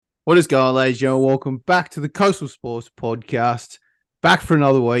What is going on, ladies and gentlemen? Welcome back to the Coastal Sports Podcast. Back for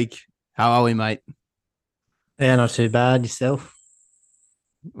another week. How are we, mate? Yeah, not too bad. Yourself?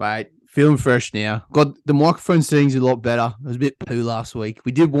 Mate, feeling fresh now. Got the microphone settings a lot better. It was a bit poo last week.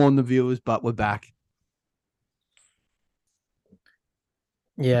 We did warn the viewers, but we're back.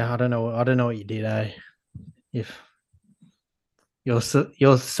 Yeah, I don't know. I don't know what you did, If your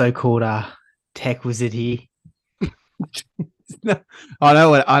so-called tech wizard here. I know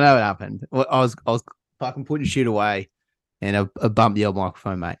what happened. I was fucking putting shit away, and I bumped the old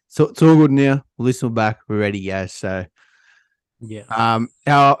microphone, mate. So it's all good now. We're listening back. We're ready to go. So, Yeah.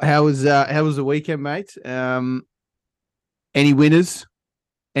 how was the weekend, mate? Any winners?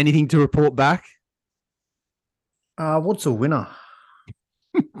 Anything to report back? What's a winner?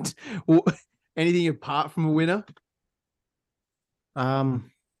 Anything apart from a winner? I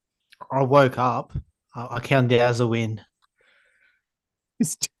woke up. I counted it as a win.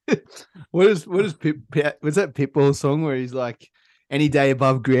 What is Pip? What's that Pitbull song where he's like, "Any day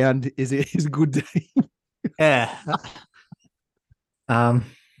above ground is a good day." Yeah. Oh,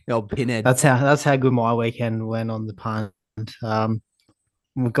 Pinhead. That's how good my weekend went on the punt.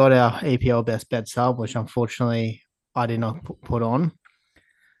 We got our EPL best bet sub, which unfortunately I did not put on.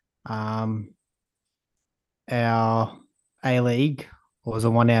 Our A League was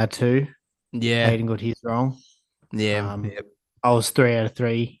a 1 out of 2. Yeah, Hayden got his wrong. yeah. I was 3 out of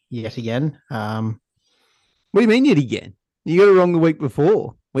 3 yet again. What do you mean yet again? You got it wrong the week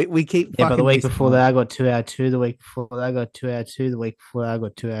before. We keep Yeah, but the week missing before one. that, I got 2 out of 2. The week before that, I got 2 out of 2. The week before that, I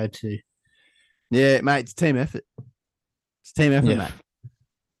got 2 out of 2. Yeah, mate. It's team effort. It's team effort, Yeah. mate.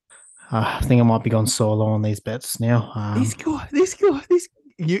 I think I might be going solo on these bets now. This guy.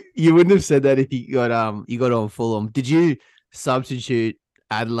 You wouldn't have said that if you got on Fulham. Did you substitute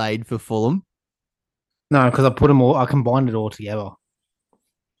Adelaide for Fulham? No, because I combined it all together.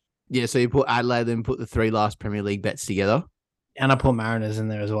 Yeah, so you put Adelaide, then put the 3 last Premier League bets together. And I put Mariners in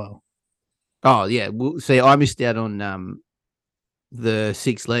there as well. Oh yeah, well, see, I missed out on the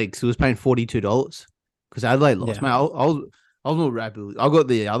 6 legs. It was paying $42 because Adelaide lost. Yeah. Mate, I was not rapid. I got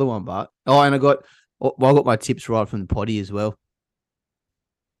the other one, but and I got my tips right from the potty as well.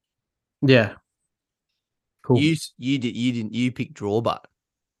 Yeah. Cool. You picked draw, but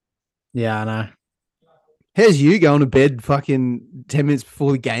Yeah, I know. how's you going to bed fucking 10 minutes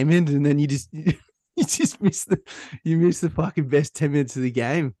before the game ends, and then you just miss the fucking best 10 minutes of the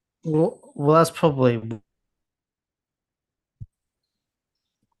game. Well, that's probably.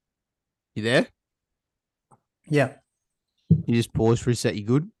 You there? Yeah. You just pause for a sec. You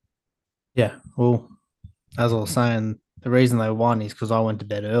good? Yeah. Well, as I was saying, the reason they won is because I went to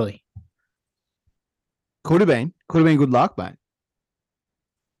bed early. Could have been good luck, mate.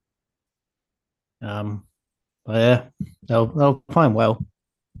 But yeah, they were playing well.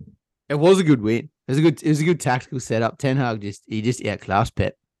 It was a good win. It was a good tactical setup. Ten Hag just outclassed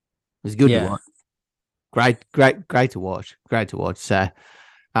Pep. It was good to watch. Great to watch. Great to watch. So,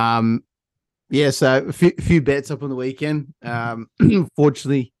 yeah. So a few bets up on the weekend.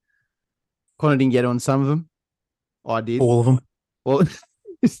 Fortunately, Connor didn't get on some of them. I did. All of them. Well,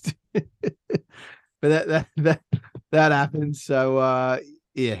 but that happens. So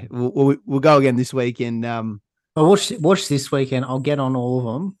yeah, we'll go again this weekend. But watch this weekend. I'll get on all of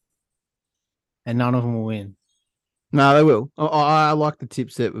them, and none of them will win. No, they will. I like the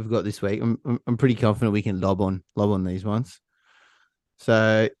tips that we've got this week. I'm pretty confident we can lob on these ones.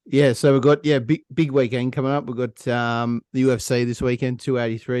 So yeah, so we've got big weekend coming up. We've got the UFC this weekend,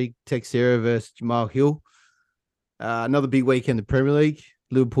 283 Teixeira versus Jamal Hill. Another big weekend, the Premier League,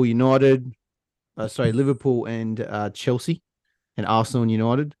 Liverpool and Chelsea, and Arsenal and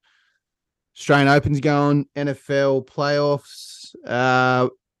United. Australian Open's going, NFL playoffs.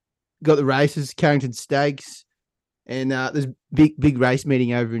 Got the races, Carrington Stakes. And there's big race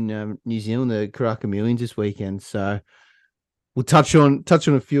meeting over in New Zealand, the Karaka Millions this weekend. So we'll touch on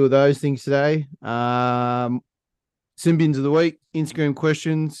a few of those things today. Simbins of the week, Instagram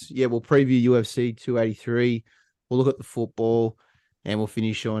questions. Yeah, we'll preview UFC 283. We'll look at the football, and we'll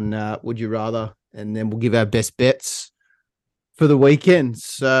finish on Would You Rather, and then we'll give our best bets for the weekend.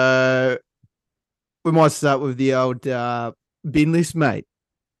 So we might start with the old bin list, mate.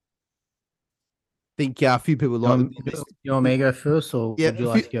 I think a few people like the bin list. You want me to go first, or would you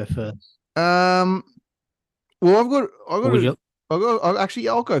like to go first? Well, I'll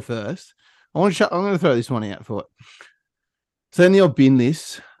go first. I'm going to throw this one out for it. So in the old bin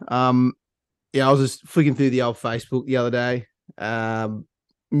list, I was just flicking through the old Facebook the other day.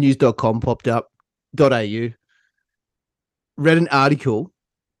 News.com popped up, .au. Read an article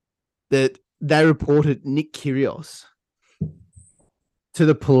that they reported Nick Kyrgios to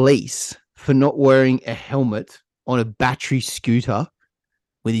the police for not wearing a helmet on a battery scooter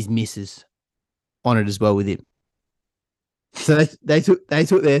with his missus on it as well with him. So they took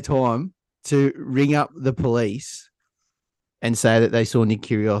their time to ring up the police and say that they saw Nick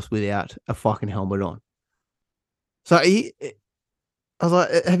Kyrgios without a fucking helmet on. So I was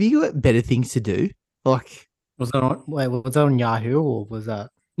like, have you got better things to do? Like, was that on Yahoo or was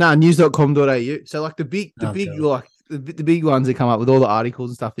that? No, news.com.au. So like the big ones that come up with all the articles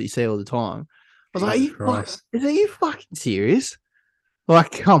and stuff that you see all the time. I was like, are you fucking serious?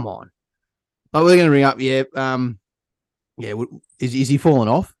 Like, come on. Like, we're gonna ring up, is he falling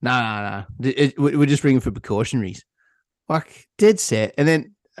off? No. We're just ringing for precautionaries. Like, dead set. And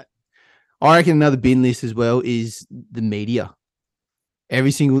then I reckon another bin list as well is the media. I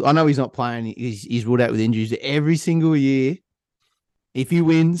know he's not playing, he's ruled out with injuries, but every single year, if he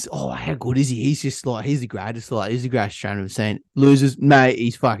wins, how good is he? He's just like, he's the greatest. Like, he's the greatest trainer I've seen. Loses, mate,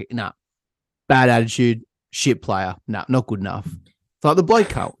 he's fucking, bad attitude, shit player. Not good enough. It's like the bloke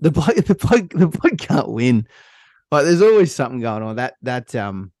can't win. Like, there's always something going on.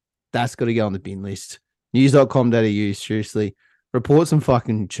 That's got to go on the bin list. News.com.au, seriously. Report some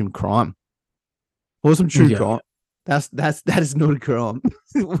crime. Or some true crime. That is not a crime.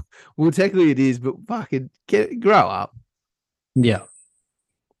 Well, technically it is, but fucking grow up. Yeah.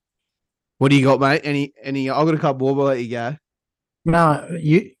 What do you got, mate? Any? I've got a couple more, but I'll let you go. No,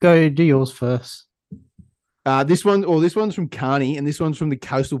 you go do yours first. This one's from Carney, and this one's from the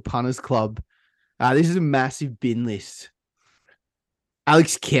Coastal Punters Club. This is a massive bin list.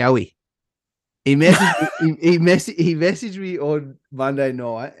 Alex Cowie. He messaged me on Monday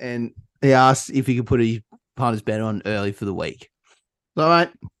night, and he asked if he could put his punters bet on early for the week. So, mate,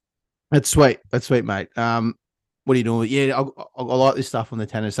 that's sweet. That's sweet, mate. What are you doing? Yeah, I like this stuff on the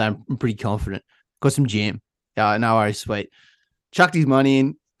tennis. So I'm pretty confident. Got some jam. No worries, sweet. Chucked his money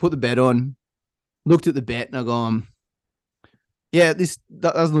in, put the bet on, looked at the bet, and I go, that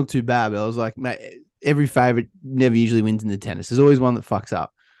doesn't look too bad. But I was like, mate, every favorite never usually wins in the tennis. There's always one that fucks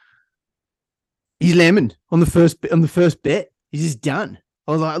up. He's lemon on the first bet. He's just done.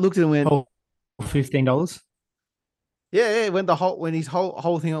 I was like, I looked at him and went, $15. Yeah, when his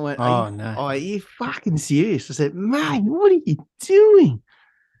whole thing, I went, no. Are you fucking serious? I said, mate, what are you doing?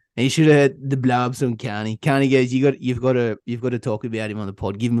 And you should have heard the blow ups on Carney. Carney goes, you've got to talk about him on the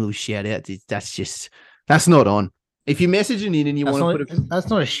pod. Give him a little shout out. That's not on. If you're messaging in and you want to put that's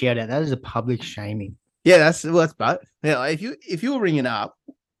not a shout out. That is a public shaming. Yeah, that's both. Yeah, like if you're ringing up,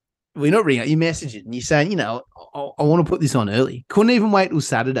 we're not ringing up. You message it and you're saying, I want to put this on early. Couldn't even wait till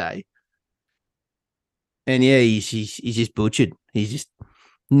Saturday. And yeah, he's just butchered. He's just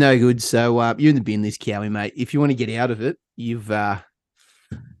no good. So you're in the bin list, Cowie, mate. If you want to get out of it, you got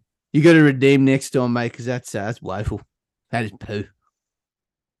to redeem next time, mate, because that's woeful. That is poo.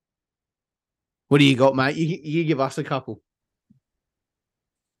 What do you got, mate? You give us a couple.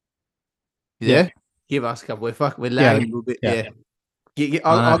 Yeah, give us a couple. We're lagging a little bit. Yeah.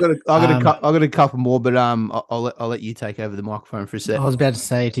 I got a couple more, but I'll let you take over the microphone for a sec. I was about to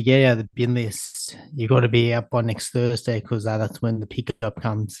say, to get out of the bin list, you got to be out by next Thursday because that's when the pickup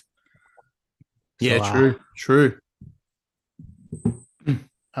comes. Yeah, true.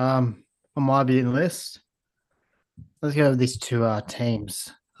 On my bin list, let's go over these two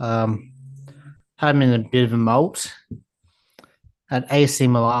teams. Had them in a bit of a moult. At AC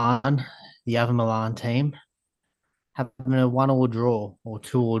Milan, the other Milan team, having a 1-1 draw or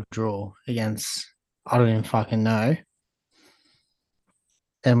 2-2 draw against, I don't even fucking know.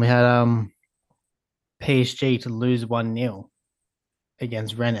 And we had PSG to lose 1-0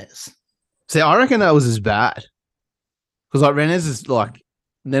 against Rennes. See, I reckon that was as bad. Because Rennes is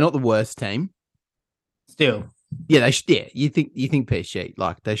they're not the worst team. Still. Yeah, you think PSG,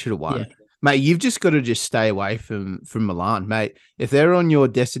 they should have won. Yeah. Mate, you've just got to stay away from Milan, mate. If they're on your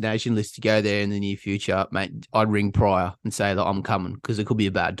destination list to go there in the near future, mate, I'd ring prior and say that I'm coming because it could be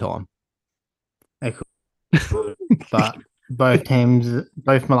a bad time. But both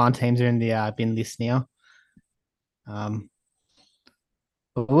Milan teams are in the bin list now. But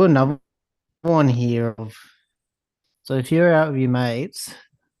another one here so if you're out with your mates,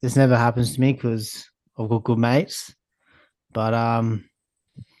 this never happens to me because I've got good mates. But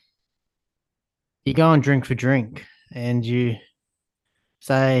you go and drink for drink and you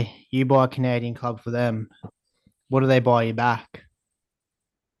say you buy a Canadian club for them. What do they buy you back?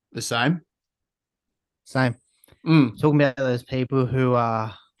 The same. Talking about those people who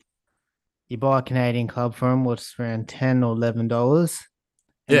you buy a Canadian club for them, what's around $10 or $11,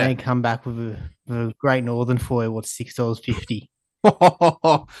 and they come back with a Great Northern for you, what's $6.50.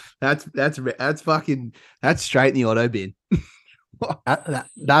 That's straight in the auto bin.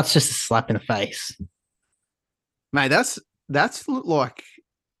 That's just a slap in the face. Mate, that's like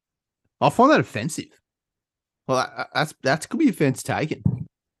I find that offensive. Well, that's could be offense taken.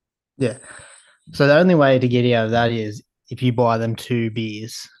 Yeah. So the only way to get out of that is if you buy them 2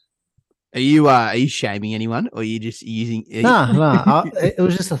 beers. Are you shaming anyone, or are you just using? No. It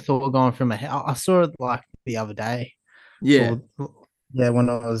was just a thought going through my head. I saw it like the other day. Yeah, Or yeah, when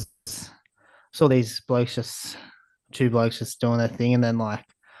I was saw these blokes just 2 blokes just doing their thing, and then like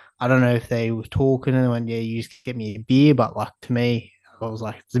I don't know if they were talking and went, yeah, you just get me a beer, but like to me, I was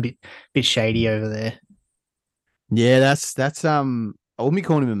like, it's a bit shady over there. yeah. That's. I wouldn't be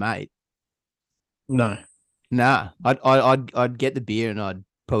calling him a mate. No. Nah, I'd get the beer and I'd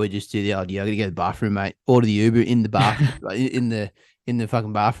probably just do the old. Yeah, I gotta go to the bathroom, mate. Order the Uber in the bath, in the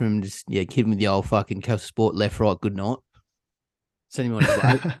fucking bathroom. Just kid him with the old fucking cuff sport left, right, good night. Send him on his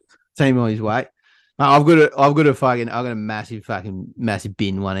way. Send him on his way. I've got a massive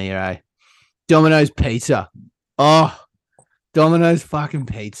bin one here, eh? Domino's pizza. Oh, Domino's fucking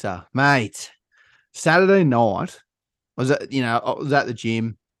pizza, mate. Saturday night, I was at the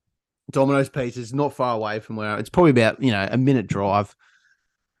gym. Domino's Pizza is not far away from where it's probably about a minute drive.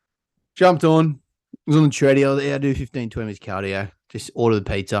 Jumped on, was on the treadmill. I do 15, 20 minutes cardio. Just order the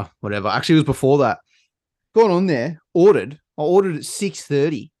pizza, whatever. Actually, it was before that. Got on there, ordered. I ordered at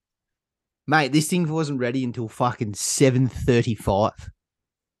 6:30. Mate, this thing wasn't ready until fucking 7:35.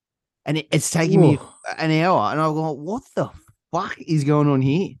 And it's taking me an hour. And I've gone, what the fuck is going on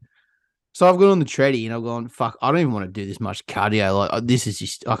here? So I've gone on the treadie and I've gone, fuck, I don't even want to do this much cardio. Like, this is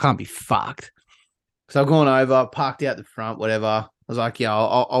just, I can't be fucked. So I've gone over, parked out the front, whatever. I was like, yeah,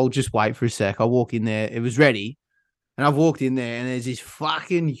 I'll just wait for a sec. I'll walk in there. It was ready. And I've walked in there and there's this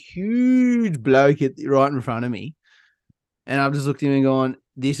fucking huge bloke right in front of me. And I've just looked at him and gone,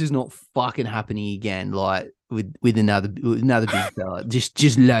 this is not fucking happening again. Like with another big fella,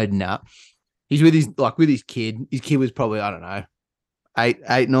 just loading up. He's with his kid. His kid was probably, I don't know,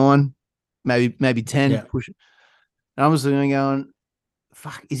 8, 9, maybe 10. Yeah. Push. And I was looking and going,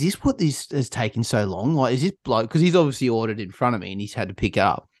 fuck, is this what this has taken so long? Like, is this bloke? Because he's obviously ordered in front of me and he's had to pick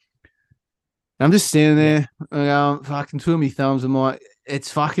up. And I'm just standing there and going, fucking two of me thumbs. I'm like,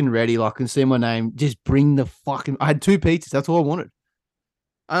 it's fucking ready. Like, I can see my name. Just bring the fucking. I had 2 pizzas. That's all I wanted.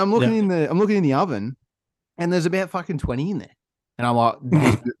 I'm looking in the oven, and there's about fucking 20 in there. And I'm like,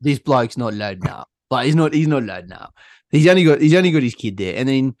 this bloke's not loading up. Like, he's not loading up. He's only got his kid there. And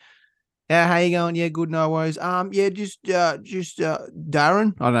then, how you going? Yeah, good, no worries. Yeah, just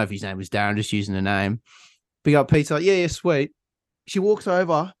Darren. I don't know if his name was Darren, just using the name. Pick up pizza. Yeah, sweet. She walks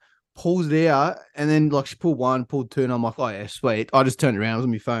over, pulls it out, and then like she pulled 1, pulled 2, and I'm like, oh yeah, sweet. I just turned around, it was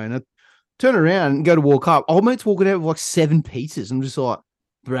on my phone. I turn around and go to walk up. Old mate's walking out with like 7 pizzas. I'm just like,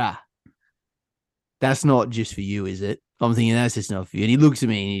 bruh, that's not just for you, is it? I'm thinking that's just not for you. And he looks at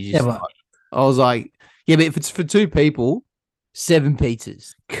me and he's just like, I was like, yeah, but if it's for 2 people, 7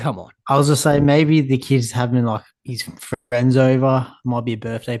 pizzas. Come on. I was just saying maybe the kid's having like his friends over, might be a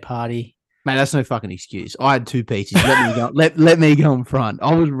birthday party. Mate, that's no fucking excuse. I had 2 pizzas. Let me go. Let me go in front.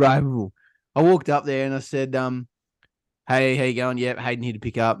 I was ravable. I walked up there and I said, hey, how you going? Yep, Hayden here to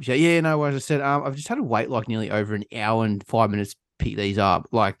pick up. She said, yeah, no worries. I said, I've just had to wait like nearly over an hour and 5 minutes to pick these up.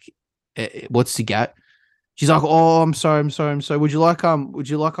 Like, what's the gap? She's like, oh, I'm sorry. Would you like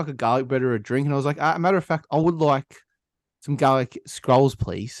like a garlic bread or a drink? And I was like, matter of fact, I would like some garlic scrolls,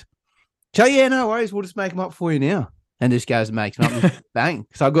 please. So yeah, no worries. We'll just make them up for you now. And this goes and makes them up. Bang.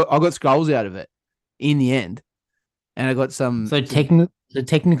 So I got scrolls out of it in the end. And I got some. So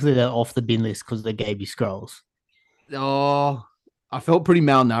technically they're off the bin list because they gave you scrolls. Oh, I felt pretty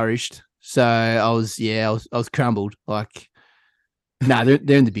malnourished. So I was crumbled. Like, no,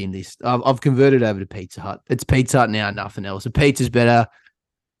 they're in the bin list. I've converted over to Pizza Hut. It's Pizza Hut now, nothing else. The pizza's better.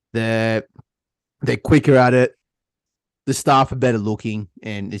 They're quicker at it. The staff are better looking,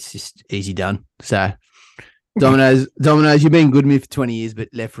 and it's just easy done. So, Domino's, you've been good to me for 20 years, but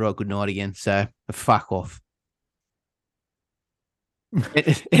left, right, good night again. So, fuck off.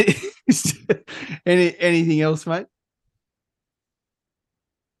 Anything else, mate?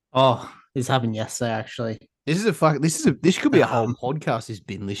 Oh, this happened yesterday, actually. This could be a whole podcast. This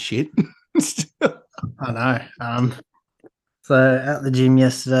bin list shit. I know. So at the gym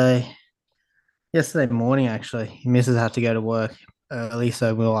yesterday morning, actually, Mrs. had to go to work early,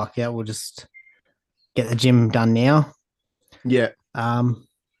 so we were like, yeah, we'll just get the gym done now. Yeah.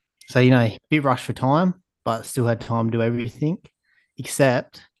 So a bit rushed for time, but still had time to do everything,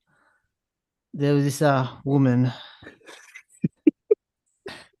 except there was this woman.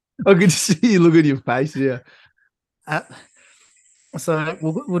 I could see you look at your face, yeah. So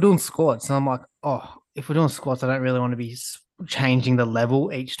we're doing squats, and I'm like, oh, if we're doing squats, I don't really want to be changing the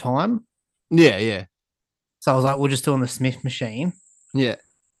level each time. Yeah, yeah, So I was like, we'll just do on the Smith machine. yeah.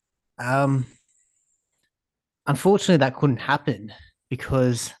 Um, Unfortunately, that couldn't happen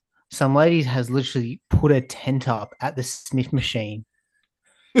because some lady has literally put a tent up at the Smith machine.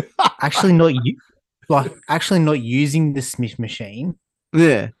 Actually, actually not using the Smith machine.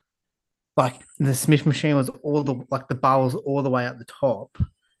 Yeah. Like the Smith machine was all the like the bar was all the way at the top,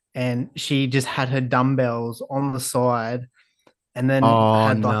 and she just had her dumbbells on the side, and then Oh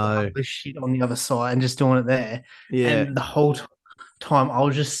had like no. other shit on the other side, and just doing it there. Yeah. And the whole time, I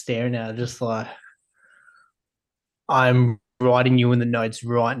was just staring at her, just like, I'm writing you in the notes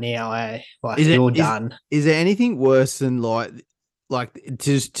right now. Like Is it you're done. is there anything worse than like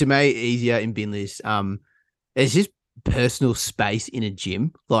to make it easier in bin list? It's just personal space in a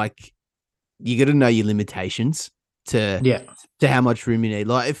gym. Like you got to know your limitations to Yeah, to how much room you need.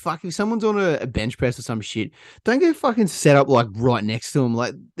 Like if someone's on a bench press or some shit, don't get fucking set up like right next to them.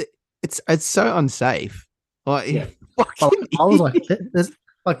 Like it's so unsafe. yeah. Like But fucking I was like, there's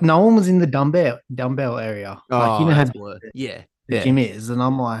like no one was in the dumbbell area. Like you oh, know how that's big worse. Yeah, the yeah, gym is, and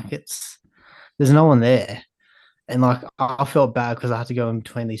I'm like, there's no one there. And like I felt bad because I had to go in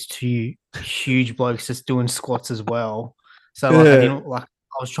between these two huge blokes just doing squats as well. So like I yeah. didn't like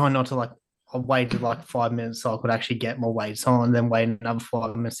I was trying not to like I waited like 5 minutes so I could actually get my weights on and then wait another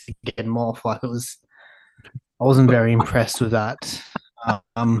 5 minutes to get them off. Like it was I wasn't very impressed with that.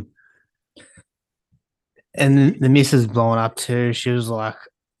 Um and the missus blowing up too. She was like,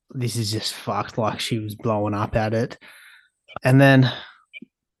 this is just fucked. Like she was blowing up at it. And then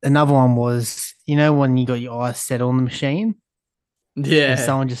another one was, you know, when you got your eyes set on the machine and Yeah.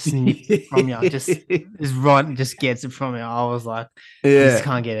 someone just snips it from you, just right, just gets it from you. I was like, this Yeah.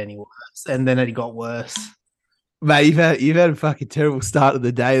 can't get any worse. And then it got worse. Mate, you've had a fucking terrible start of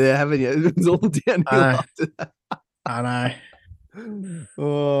the day there, haven't you? It was all downhill I know, after that. I know,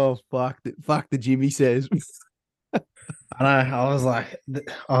 Oh fuck the Jimmy says. I know. I was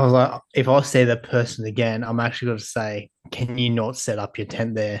like, if I see that person again, I'm actually going to say, can you not set up your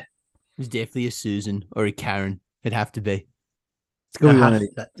tent there? It's definitely a Susan or a Karen. It'd have to be. It's I gonna be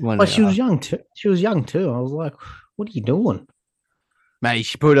have to. one But of the she other. was young too. She was young too. I was like, what are you doing? Mate,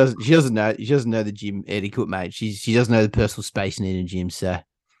 she probably doesn't she doesn't know the gym etiquette, mate. She doesn't know the personal space in a gym, so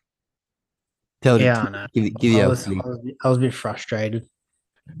tell her Yeah, to I know. give I you a was, footy. I was, I was a bit frustrated.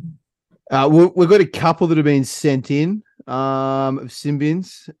 We've got a couple that have been sent in of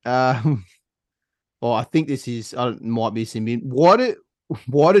Symbins. Well, I think this is might be Symbian.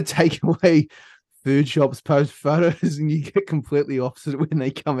 Why do take away food shops post photos and you get completely opposite when they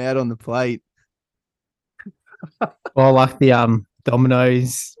come out on the plate? Well, like the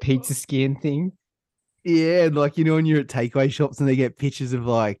Domino's pizza skin thing. Yeah, like when you're at takeaway shops and they get pictures of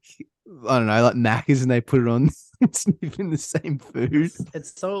like I don't know, like Macca's and they put it on sniffing the same food.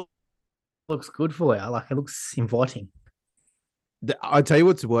 It's so looks good for you. Like it looks inviting. I tell you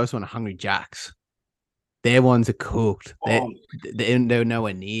what's the worst one: Hungry Jacks. Their ones are cooked. They're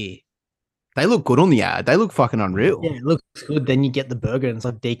nowhere near. They look good on the ad. They look fucking unreal. Yeah, it looks good. Then you get the burger and it's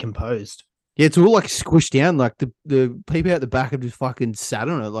like decomposed. Yeah, it's all like squished down. Like the people out the back have just fucking sat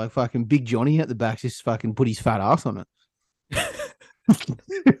on it. Like fucking Big Johnny at the back just fucking put his fat ass on it.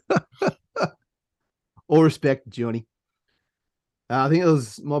 All respect, Johnny. I think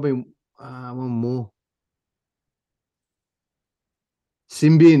it might be one more.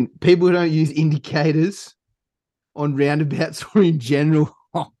 Symbian, people who don't use indicators on roundabouts or in general.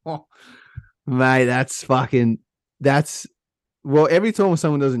 Mate, that's well, every time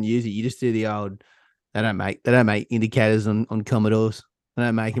someone doesn't use it, you just do the old they don't make indicators on Commodores. They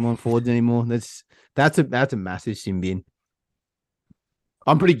don't make them on Fords anymore. That's a massive Symbian.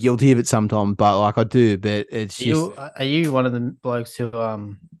 I'm pretty guilty of it sometimes, but like I do, but it's just Are you one of the blokes who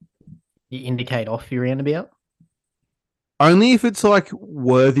you indicate off your roundabout? only if it's like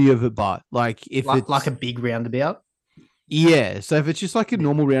worthy of it, but like if Like it's like a big roundabout? yeah, so if it's just like a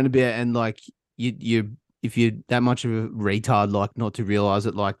normal roundabout and like you if you're that much of a retard, like not to realize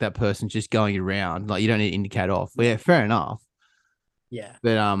that like that person's just going around, like you don't need to indicate off. Well, yeah, fair enough. Yeah.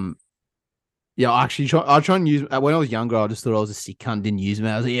 But yeah, I try and use when I was younger. I just thought I was a sick cunt, didn't use them.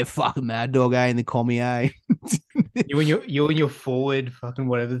 I was like, yeah, fucking mad dog, in the commie, You and your forward fucking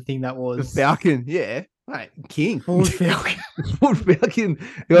whatever thing that The was. Falcon, yeah, mate, king. Forward Falcon. Ford Falcon,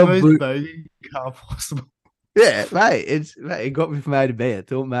 The most bogan car possible. yeah, mate, it got me from A to B.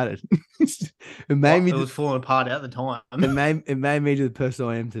 It's all it mattered. It made me. It was falling apart at the time. It made me to the person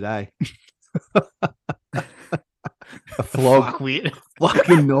I am today. A flog, Fuckwit.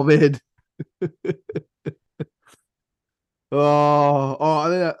 fucking knobhead.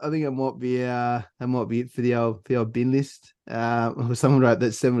 I think that might be it for the old bin list. Someone wrote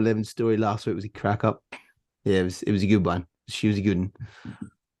that 7-Eleven story last week was a crack up. Yeah, it was a good one. She was a good one.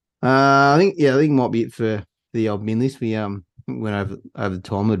 I think it might be it for the old min list. We went over the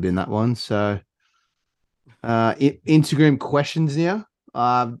time. It had been that one. So Instagram questions now.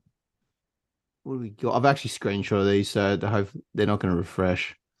 What do we got? I've actually screenshot these, so I hope they're not going to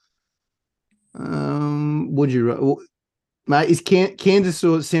refresh. Would you, mate? Is Kansas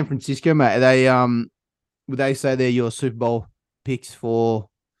or San Francisco, mate? Are they would they say they're your Super Bowl picks for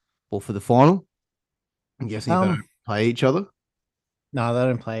the final? I'm guessing if they don't play each other. No, they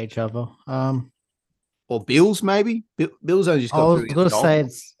don't play each other. Or Bills, maybe. Bills only just I got was through. going to say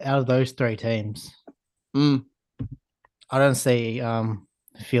it's out of those three teams. Mm. I don't see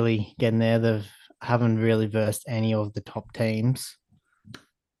Philly getting there. They haven't really versed any of the top teams.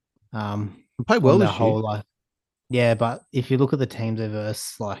 Played well on their this year. whole life. Yeah, but if you look at the teams they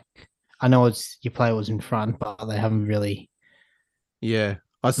verse, like I know it's your player was in front, but they haven't really Yeah,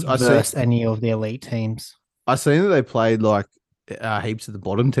 I versed any of the elite teams. I seen that they played like heaps of the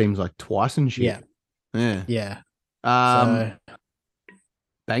bottom teams like twice and shit. Yeah, Yeah. So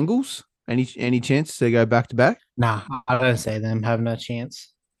Bengals. Any chance they go back to back? nah, I don't see them having a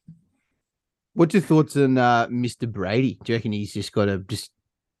chance. What's your thoughts on Mr. Brady? Do you reckon he's just got to just?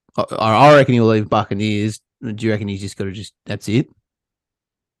 I reckon he'll leave Buccaneers. Do you reckon he's just got to just? That's it.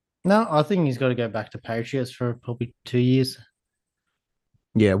 No, I think he's got to go back to Patriots for probably 2 years.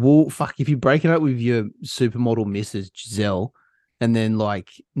 Yeah, well, fuck. If you're breaking up with your supermodel Mrs. Giselle, and then like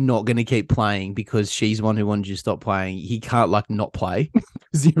not going to keep playing because she's the one who wanted you to stop playing, he can't like not play.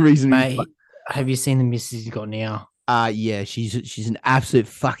 Is the reason? Mate, have you seen the misses he's got now? Yeah, she's an absolute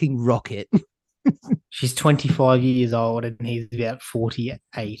fucking rocket. She's 25 years old and he's about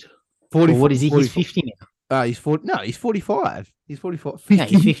 48. 40, what is he? 40, he's 50 now. He's 40. No, he's 45. He's 45. 50. Yeah,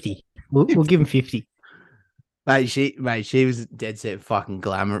 he's 50. We'll give him 50. Mate, she was dead set fucking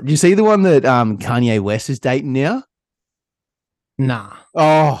glamour. Do you see the one that Kanye West is dating now? Nah.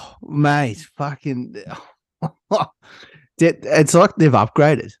 Oh, mate, fucking. It's like they've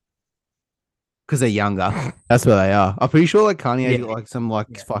upgraded because they're younger. That's where they are. I'm pretty sure like Kanye's got like some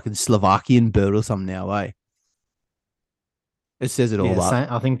fucking Slovakian bird or something now, eh? It says it all up. Same,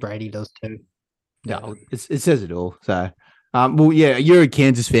 I think Brady does too. No, it says it all. So, well, yeah, you're a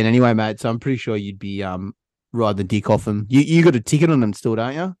Kansas fan anyway, mate. So I'm pretty sure you'd be riding the dick off them. You got a ticket on them still,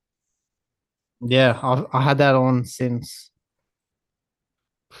 don't you? Yeah, I had that on since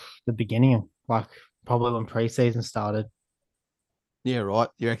the beginning, like probably when preseason started. Yeah, right.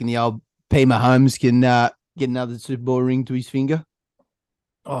 You reckon the old P. Mahomes can get another Super Bowl ring to his finger?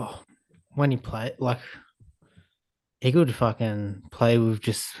 Oh, when he played, like he could fucking play with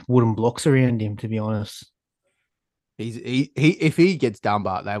just wooden blocks around him. To be honest, He if he gets done,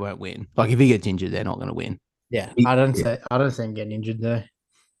 but they won't win. Like if he gets injured, they're not going to win. Yeah, I don't see him getting injured though.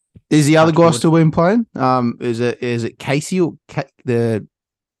 Is the other guy still been playing? Is it Casey or the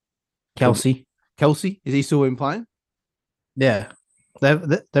Kelsey? Kelsey, is he still been playing? Yeah, they've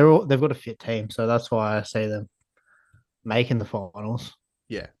got a fit team, so that's why I see them making the finals.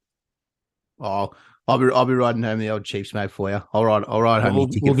 Yeah. Oh, I'll be riding home the old Chiefs, mate, for you. I'll ride home your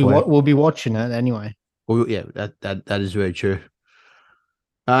ticket for you. We'll be watching it anyway. Well, yeah, that is very true.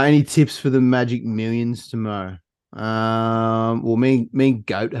 Any tips for the Magic Millions tomorrow? Well, me and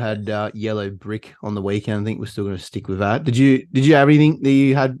Goat had yellow brick on the weekend. I think we're still going to stick with that. Did you have anything that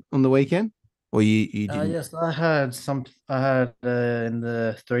you had on the weekend, or you didn't? Yes, I had some. I had in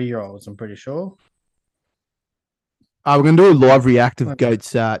the 3-year-olds. I'm pretty sure. We're going to do a live reactive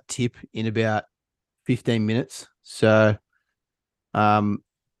Goat's tip in about 15 minutes. So,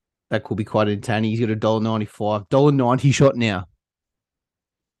 that could be quite entertaining. He's got $1.95, $1.90 shot now.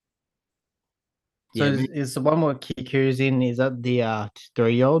 So is the one more kick who's in? Is that the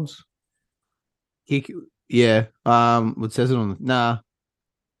 3-year-olds? Kick, yeah. What says it on? Nah,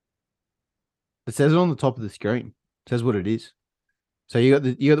 it says it on the top of the screen. It says what it is. So you got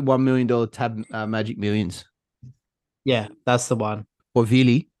the $1 million tab Magic Millions. Yeah, that's the one. Or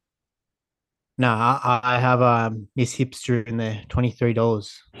Vili. No, I have Miss Hipster in there,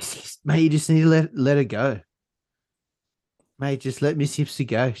 $23. Mate, you just need to let her go. Mate, just let Miss Hipster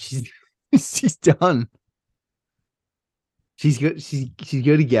go. She's done. She's got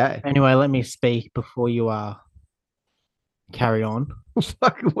to go. Anyway, let me speak before you carry on. Its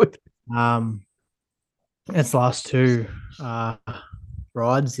last two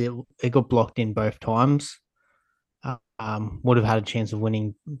rides, it got blocked in both times. Would have had a chance of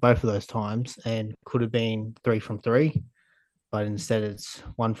winning both of those times and could have been 3 from 3, but instead it's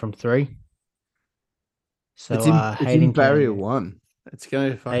 1 from 3. So it's in barrier 1. It's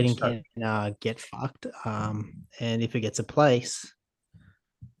going to fucking Aiden start. can get fucked. And if it gets a place,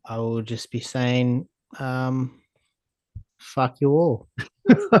 I will just be saying, fuck you all.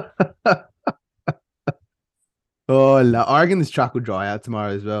 Oh, no. I reckon this track will dry out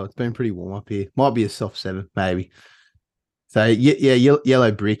tomorrow as well. It's been pretty warm up here. Might be a soft 7, maybe. So, yeah,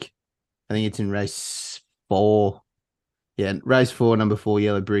 yellow brick. I think it's in race 4. Yeah, race 4, number 4,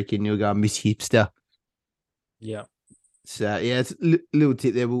 yellow brick, and you'll go Miss Hipster. Yeah. So, yeah, it's a little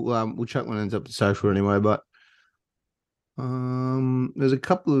tip there. We'll chuck one of those up to social anyway, but there's a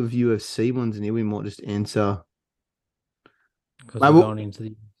couple of UFC ones in here we might just answer. Because Mate, we're well, going into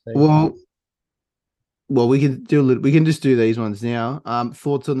the well, well, we can do a little. We can just do these ones now.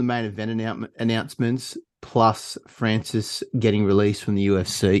 Thoughts on the main event announcements plus Francis getting released from the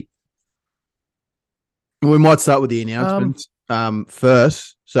UFC. We might start with the announcements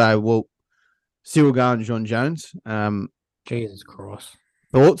first. So, well, Cyril Gane and John Jones. Jesus Christ.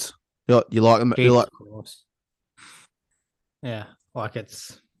 Thoughts? You like them? You Jesus like? Christ. Yeah, like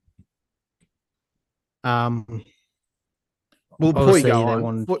it's Well, before you obviously go they on,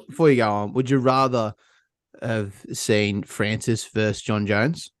 want before you go on, would you rather have seen Francis versus John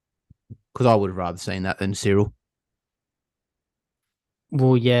Jones? Because I would have rather seen that than Cyril.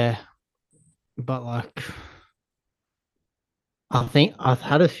 well, yeah, but like I think I've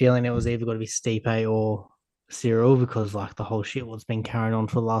had a feeling it was either going to be Stipe or Cyril because like the whole shit what's been carrying on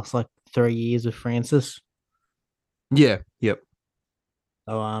for the last like 3 years with Francis. Yeah. Yep.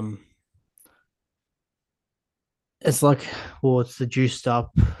 So it's like well, it's the juiced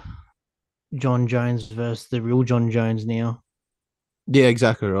up John Jones versus the real John Jones now. Yeah.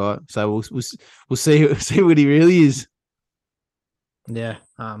 Exactly right. So we'll see what he really is. Yeah,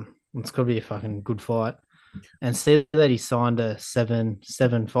 it's gonna be a fucking good fight. And see that he signed a seven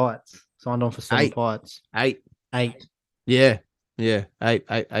fights. Signed on for 7 Eight. fights. 8. 8. Yeah. Yeah.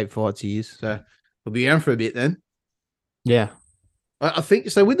 Eight fights he is. So we'll be around for a bit then. Yeah. I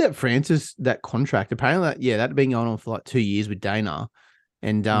think so. With that Francis, that contract, apparently, that'd been going on for like 2 years with Dana,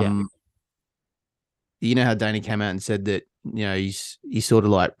 and Yeah. you know how Dana came out and said that he's sort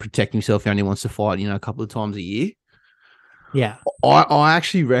of like protecting himself. He only wants to fight, a couple of times a year. Yeah. I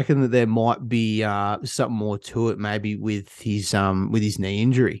actually reckon that there might be something more to it, maybe with his knee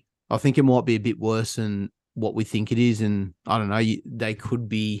injury. I think it might be a bit worse than what we think it is, and I don't know.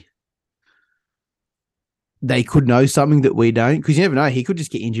 They could know something that we don't, because you never know. He could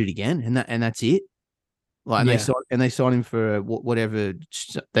just get injured again, and that's it. Like, Yeah. they signed him for whatever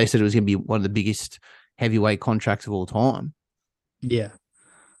they said it was going to be one of the biggest heavyweight contracts of all time. Yeah.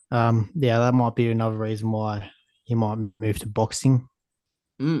 Yeah, that might be another reason why he might move to boxing.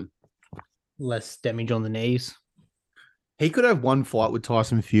 Less damage on the knees. He could have one fight with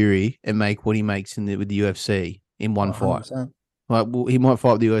Tyson Fury and make what he makes with the UFC in one fight. 100%. Like, well, he might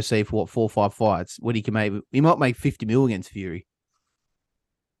fight with the UFC for 4 or 5 fights. What he might make 50 mil against Fury.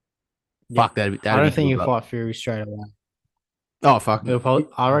 Yeah. Fuck, that'd I don't be think good, he'll fight Fury straight away. Oh fuck.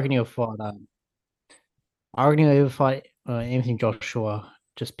 I reckon he'll fight. I reckon he'll either fight Anthony Joshua.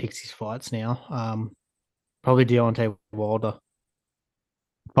 Just picks his fights now. Probably Deontay Wilder.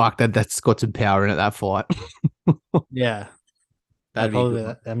 Fuck, that's got some power in it, that fight. Yeah, That'd be probably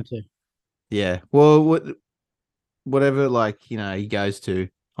good. them too. Yeah. Well, whatever, he goes to,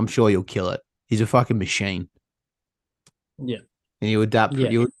 I'm sure you'll kill it. He's a fucking machine. Yeah. And you adapt.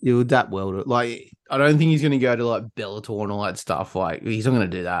 Yeah. You adapt well to it. Like, I don't think he's going to go to like Bellator and all that stuff. Like, he's not going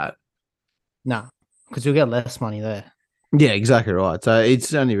to do that. No, because you'll get less money there. Yeah, exactly right. So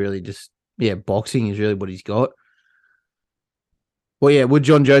it's only really just boxing is really what he's got. Well, yeah, would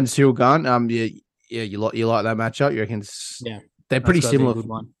John Jones, Cyril Gane? You like that matchup? You reckon? Yeah, They're pretty similar. Good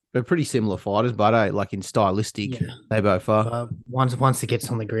one. They're pretty similar fighters, but like in stylistic, they both are. But once it gets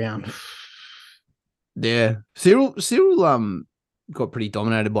on the ground, yeah. Cyril got pretty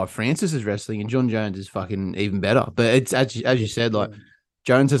dominated by Francis's wrestling, and John Jones is fucking even better. But it's as you said, like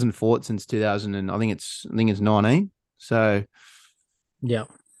Jones hasn't fought since 2000, and I think it's 19. So yeah,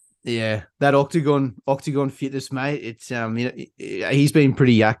 that octagon fitness, mate. It's he's been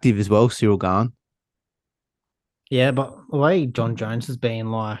pretty active as well, Cyril Gane. Yeah, but the way John Jones has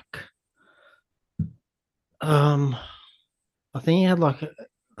been, like, I think he had like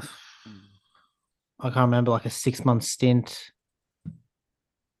I can't remember, like a 6-month stint.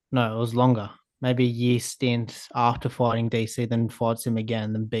 No, it was longer. Maybe a year stint after fighting DC, then fights him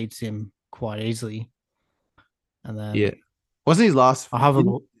again, then beats him quite easily. And then wasn't his last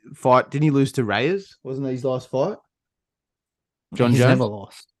fight? Didn't he lose to Reyes? Wasn't that his last fight? John Jones never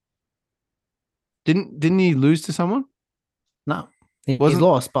lost. Didn't he lose to someone? No, he's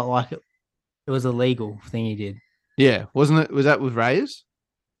lost, but like it was a legal thing he did. Yeah, wasn't it? Was that with Reyes?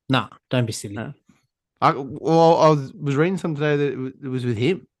 No, don't be silly. No. I was reading something today that it was with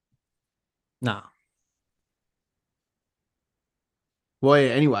him. No. Well, yeah,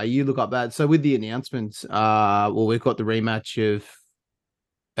 anyway, you look up that. So with the announcements, well, we've got the rematch of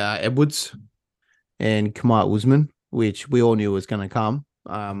Edwards and Kamal Usman, which we all knew was going to come.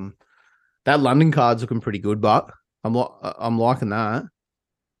 That London card's looking pretty good, but I'm liking that.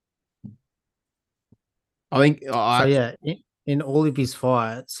 I think So yeah, in all of his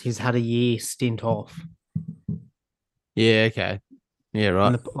fights, he's had a year stint off, yeah, okay. Yeah,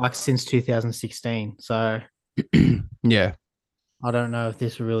 right. like since 2016. So Yeah. I don't know if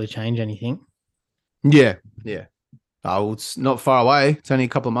this will really change anything. Yeah. Yeah. Oh, well, it's not far away. It's only a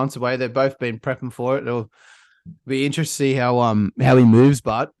couple of months away. They've both been prepping for it. It'll be interesting to see how he moves,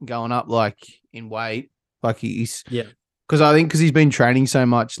 but going up like in weight, like he's Yeah. because he's been training so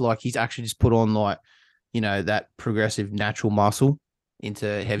much, like he's actually just put on like that progressive natural muscle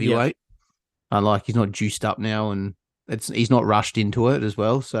into heavyweight, and like he's not juiced up now, and he's not rushed into it as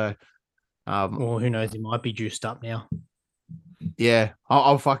well. So, Well, who knows? He might be juiced up now. yeah,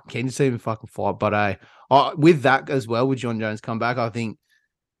 I'll fucking keen to see him fucking fight, but with that as well, with John Jones come back, I think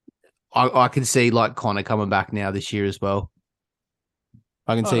I can see like Connor coming back now this year as well.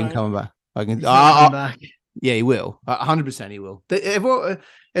 I can see him coming back. I can. He's not coming back. Yeah, he will. 100% he will.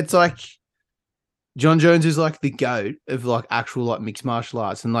 It's like John Jones is like the goat of like actual like mixed martial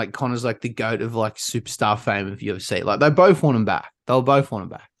arts, and like Connor's like the goat of like superstar fame of UFC. Like they both want him back. They'll both want him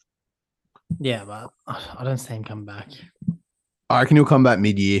back. Yeah, but I don't see him come back. I reckon he'll come back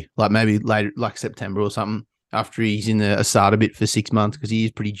mid-year, like maybe later, like September or something, after he's in the Asada bit for 6 months because he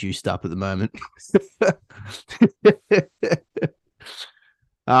is pretty juiced up at the moment.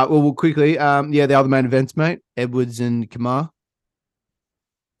 Well, we'll quickly, the other main events, mate, Edwards and Kamar.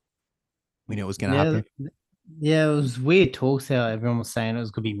 We knew it was going to happen. Yeah, it was weird talks how everyone was saying it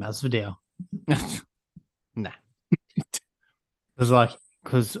was going to be Masvidal. Nah. It was like,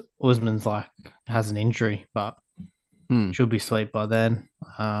 because Usman's like has an injury, but should be asleep by then.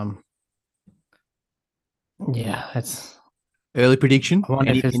 Yeah, it's Early prediction. I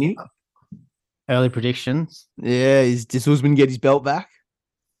wonder if it's early predictions. Yeah, does Usman get his belt back?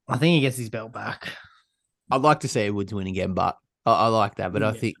 I think he gets his belt back. I'd like to see Edwards win again, but I like that. But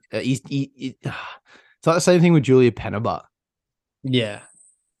I think it's like the same thing with Julia Pennebutt. Yeah,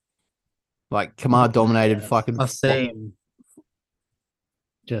 Like Kamar dominated fucking. I see him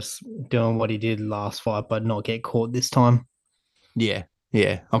just doing what he did last fight, but not get caught this time. Yeah,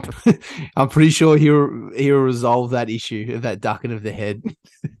 yeah. I'm pretty sure he'll resolve that issue of that ducking of the head.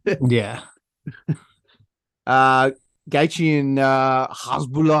 Yeah. Gaethje and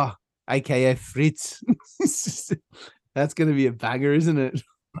Hasbullah, aka Fritz. That's gonna be a banger, isn't it?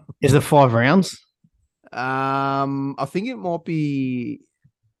 Is it 5 rounds? I think it might be.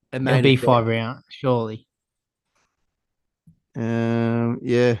 It'll be 5 rounds, surely.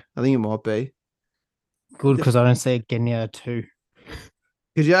 Yeah, I think it might be. Good, because I don't see it getting out of 2.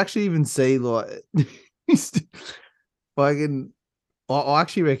 Could you actually even see like, I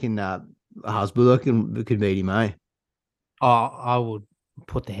actually reckon Hasbullah could beat him, eh? Oh, I would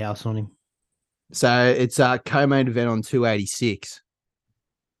put the house on him. So it's a co-main event on 286.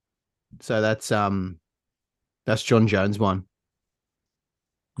 So that's John Jones one.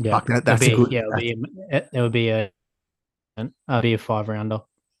 Yeah, Fuck, that's a good. Yeah, it would be a 5 rounder.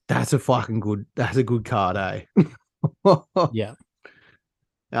 That's a fucking good. That's a good card, eh? Yeah.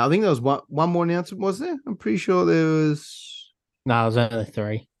 I think there was one more announcement, was there? I'm pretty sure there was. No, it was only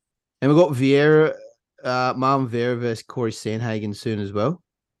 3. And we got Vieira, Marlon Vieira versus Corey Sandhagen soon as well.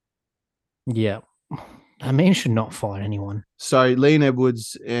 Yeah. That man should not fight anyone. So Leon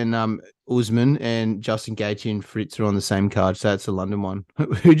Edwards and Usman and Justin Gaethje and Fritz are on the same card. So that's the London one.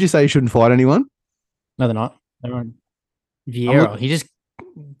 Who'd you say shouldn't fight anyone? No, they're not. They're on Vieira. He just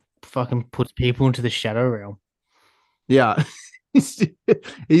fucking puts people into the shadow realm. Yeah. he's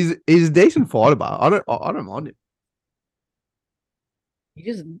a decent fighter, but I don't mind him. He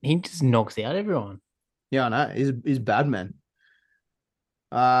just knocks out everyone. Yeah, I know. He's bad, man.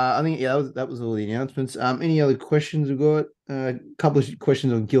 I think that was all the announcements. Any other questions we've got? A couple of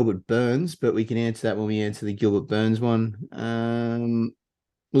questions on Gilbert Burns, but we can answer that when we answer the Gilbert Burns one.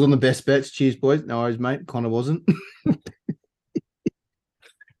 Was on the best bets. Cheers, boys. No worries, mate. Connor wasn't.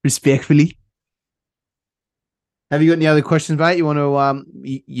 Respectfully. Have you got any other questions, mate? You want to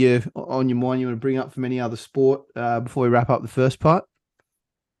you on your mind? You want to bring up from any other sport before we wrap up the first part?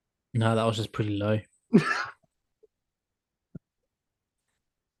 No, that was just pretty low.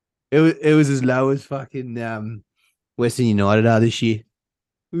 It was as low as fucking Western United are this year.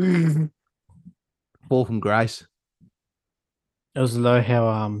 Fall from grace. It was low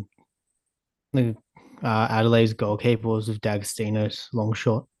how the Adelaide's goalkeeper was with D'Agostino's long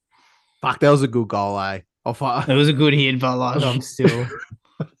shot. Fuck, that was a good goal, eh? Oh, fuck. It was a good hit, but like I'm still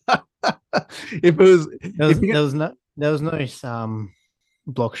if it was, there if was you, there was no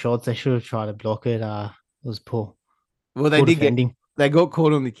block shots. They should have tried to block it. It was well, poor defending. they got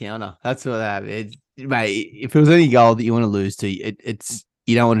caught on the counter. That's what happened. Mate, if it was any goal that you want to lose to, it's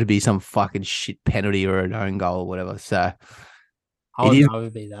you don't want it to be some fucking shit penalty or an own goal or whatever. So I it would is, rather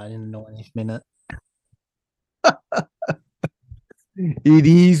be that in the 90th minute. it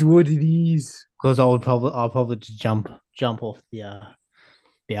is what it is. Because I'll probably just jump off the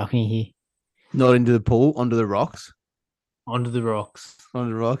balcony here Not into the pool, onto the rocks, onto the rocks. onto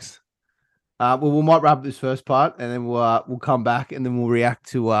the rocks. Well, we might wrap up this first part, and then we'll come back, and then we'll react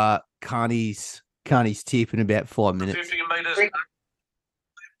to Carney's tip in about 5 minutes. 50 metres in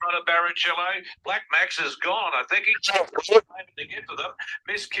front of Barrichello. Black Max is gone. I think he's able to get to them.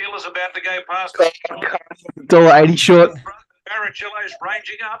 Miss Kill is about to go past. $1.80 short. Barrichello's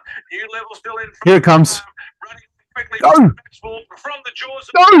ranging up. New level still in front. Here it comes. Running quickly. Go! From the jaws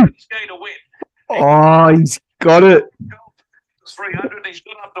of Go! he's going to win. Oh, he's got it. 300. He's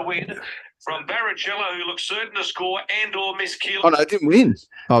got up the win from Barrichello, who looks certain to score, and or Miss Kill. Oh no, it didn't win.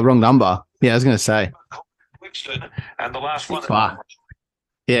 Oh, wrong number. Yeah, I was going to say. Wixton, and the last one. Fuck.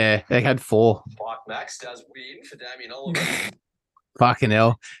 Yeah, they had 4. Black Max does win for Damien Oliver. Fucking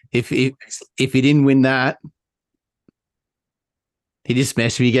hell. If he didn't win that, he just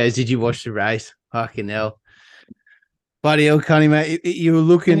messed with me. He goes, "Did you watch the race?" Fucking hell. Bloody hell, Connie, mate. You were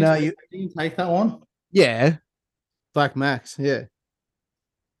looking. Did you take that one? Yeah. Black Max. Yeah.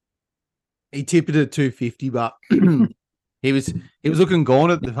 He tipped it at 250, but he was looking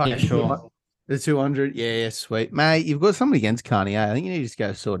gone at the fucking sure. The 200. Yeah, sweet. Mate, you've got something against Carney, eh? I think you need to just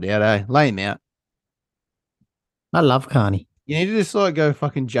go sort it out, eh? Lay him out. I love Carney. You need to just like go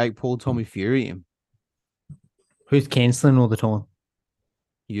fucking Jake Paul, Tommy Fury him. Who's cancelling all the time?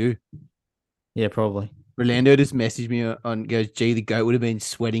 You. Yeah, probably. Rolando just messaged me on goes, gee, the goat would have been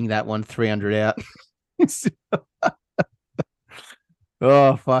sweating that one 300 out.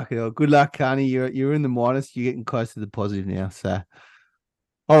 Oh, fuck it. Good luck, Carney. You're in the minus. You're getting close to the positive now. So,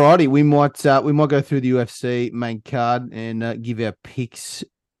 alrighty, we might go through the UFC main card and give our picks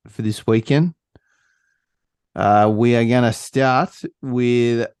for this weekend. We are going to start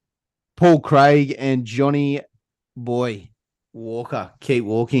with Paul Craig and Johnny Boy Walker. Keep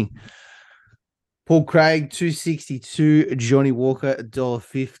walking. Paul Craig, 262. Johnny Walker,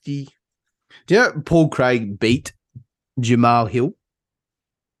 $1.50. Do you know Paul Craig beat Jamal Hill?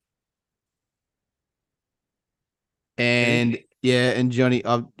 And yeah, and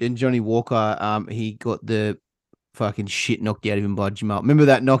Johnny Walker, he got the fucking shit knocked out of him by Jamal. Remember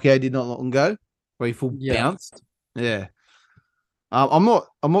that knockout he did not long ago, where he full bounced? Yeah. I'm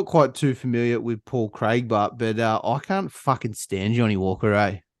not quite too familiar with Paul Craig, but I can't fucking stand Johnny Walker,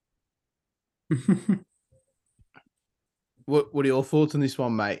 eh? What are your thoughts on this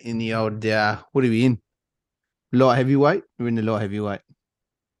one, mate? In the old what are we in? Light heavyweight? We're in the light heavyweight.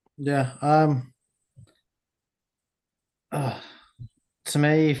 Yeah. To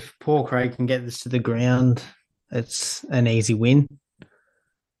me, if Paul Craig can get this to the ground, it's an easy win.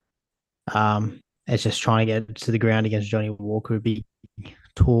 It's just trying to get it to the ground against Johnny Walker, a big,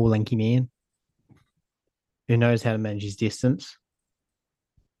 tall, lanky man who knows how to manage his distance.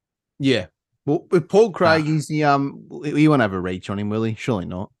 Yeah. Well, with Paul Craig, he's the he won't have a reach on him, will he? Surely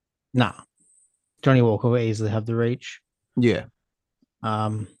not. Nah. Johnny Walker will easily have the reach. Yeah.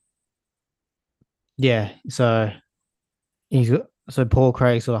 Yeah. So Paul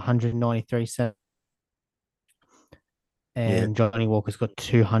Craig's got 193 cents, and Johnny Walker's got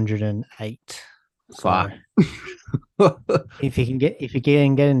 208. So if you can get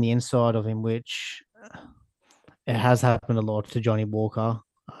in the inside of him, which it has happened a lot to Johnny Walker,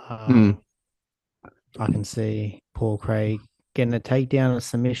 I can see Paul Craig getting a takedown, a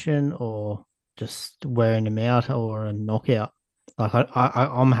submission, or just wearing him out, or a knockout. Like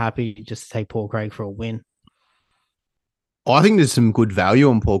I'm happy just to take Paul Craig for a win. I think there's some good value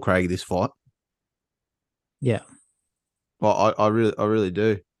on Paul Craig this fight. Yeah. Well, I really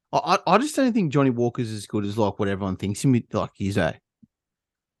do. I just don't think Johnny Walker's as good as like what everyone thinks him like he's a.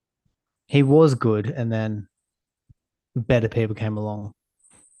 He was good, and then better people came along.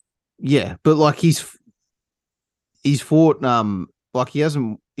 Yeah, but like he's fought like he's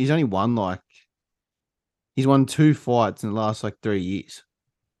only won like he's won 2 fights in the last like 3 years.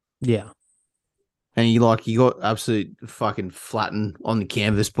 Yeah. And he got absolute fucking flattened on the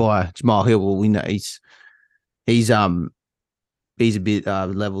canvas by Jamal Hill. Well, we know he's he's a bit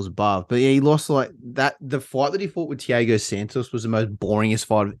levels above. But yeah, he lost like that. The fight that he fought with Thiago Santos was the most boringest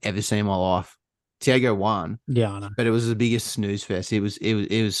fight I've ever seen in my life. Thiago won, Yeah, I know. but it was the biggest snooze fest. It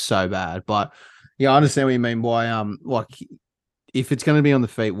was so bad. But yeah, I understand what you mean by like if it's going to be on the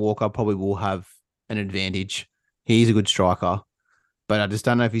feet, Walker probably will have an advantage. He's a good striker, but I just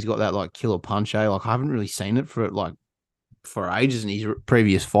don't know if he's got that like killer punch. Like I haven't really seen it for ages in his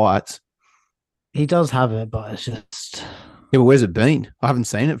previous fights. He does have it, but it's just Yeah, but where's it been? I haven't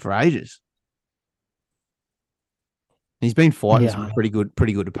seen it for ages. He's been fighting Yeah. some pretty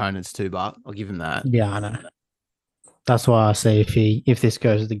good opponents too, but I'll give him that. yeah, I know. That's why I say if this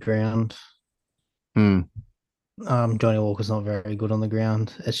goes to the ground, Hmm. Johnny Walker's not very good on the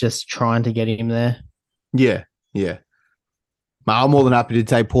ground. It's just trying to get him there. Yeah, yeah. Mate, I'm more than happy to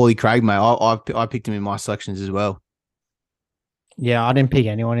take Paulie Craig, mate. I picked him in my selections as well. Yeah, I didn't pick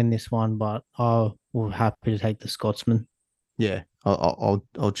anyone in this one, but I was happy to take the Scotsman. Yeah,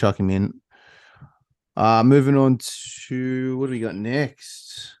 I'll chuck him in. Moving on to what do we got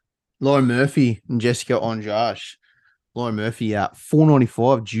next? Lauren Murphy and Jessica Andrade. Lauren Murphy out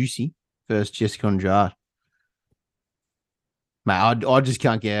 495 juicy versus Jessica Andrade. Mate, I just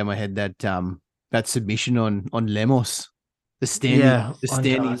can't get out of my head that submission on Lemos. The standing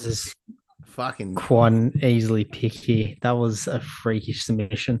Andrade is fucking quite an easily pick here. That was a freakish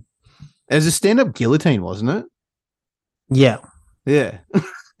submission. it was a stand-up guillotine, wasn't it? Yeah, Yeah.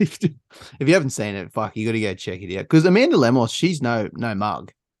 If you haven't seen it, fuck, you got to go check it out. Because Amanda Lemos, she's no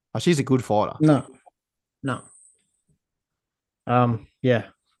mug. Oh, she's a good fighter. no. Yeah,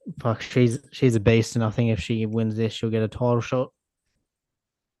 fuck, she's a beast, and I think if she wins this, she'll get a title shot.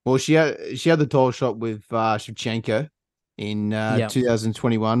 Well, she had the title shot with Shevchenko in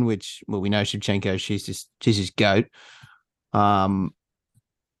 2021, which we know Shevchenko, she's just goat.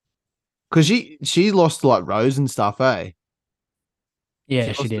 Because she lost to like Rose and stuff, eh?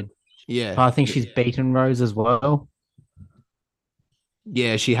 Yeah, she did. Yeah, I think she's beaten Rose as well.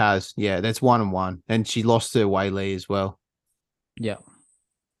 yeah, she has. Yeah, that's 1-1, and she lost to Wei Lee as well. Yeah,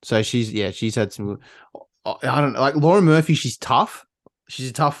 So she's had some. I don't know, like Lauren Murphy. She's tough. She's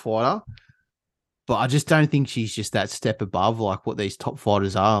a tough fighter, but I just don't think she's just that step above like what these top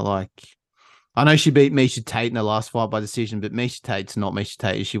fighters are. Like, I know she beat Misha Tate in the last fight by decision, but Misha Tate's not Misha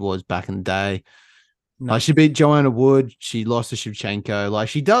Tate as she was back in the day. no. Like, she beat Joanna Wood. She lost to Shevchenko. Like,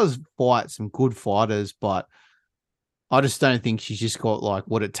 she does fight some good fighters, but I just don't think she's just got like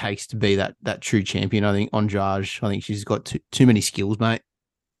what it takes to be that true champion. I think Andrade, I think she's got too many skills, mate.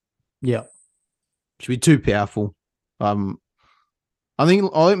 Yeah, She'd be too powerful. I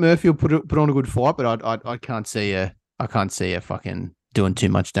think Murphy will put on a good fight, but I can't see her. I can't see her fucking doing too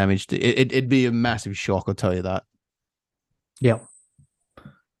much damage. It'd be a massive shock. I'll tell you that. yeah.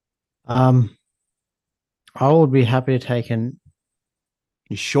 I would be happy to take an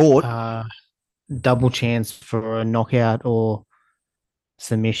You're short. double chance for a knockout or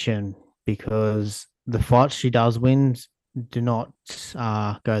submission because the fights she does win do not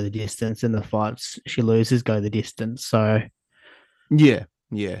go the distance, and the fights she loses go the distance. So Yeah.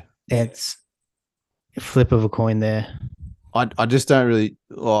 it's a flip of a coin there. I just don't really.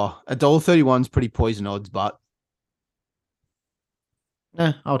 Oh, $1.31 is pretty poison odds, but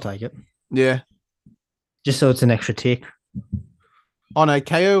I'll take it yeah. just so it's an extra tick. Oh no,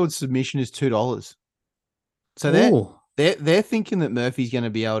 KO with submission is $2. So Ooh. they're thinking that Murphy's going to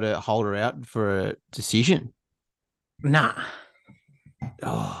be able to hold her out for a decision. Nah.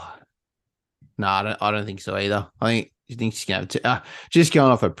 Oh, no, I don't think so either. I think she's going to just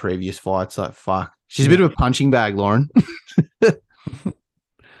going off her previous fights. Like fuck, she's a bit of a punching bag, Lauren.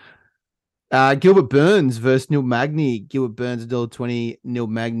 Gilbert Burns versus Neil Magny. Gilbert Burns $1.20. Neil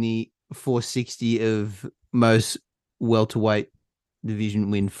Magny $4.60 of most welterweight division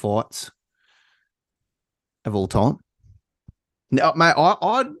win fights of all time. Now, mate,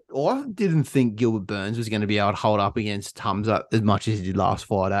 I didn't think Gilbert Burns was going to be able to hold up against Hamza as much as he did last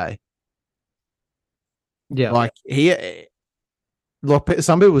Friday. Yeah. Like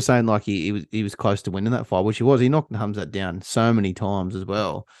some people were saying like he was close to winning that fight, which he was. He knocked Hamza down so many times as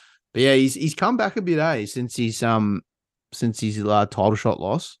well. But yeah, he's come back a bit, since his title shot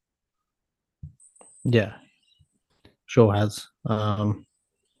loss. Yeah. Sure has.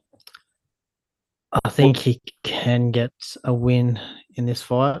 I think he can get a win in this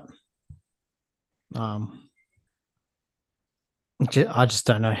fight. I just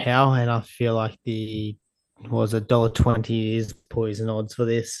don't know how, and I feel like $1.20 is poison odds for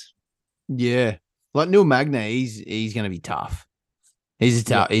this. Yeah, like Neil Magny, he's going to be tough. He's a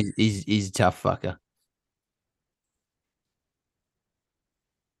tough. Yeah. He's a tough fucker.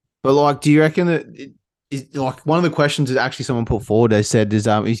 But like, do you reckon that is like one of the questions that actually someone put forward. They said,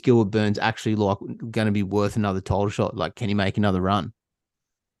 is Gilbert Burns actually like going to be worth another title shot? Like, can he make another run?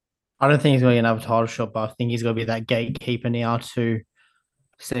 I don't think he's going to get another title shot, but I think he's going to be that gatekeeper now to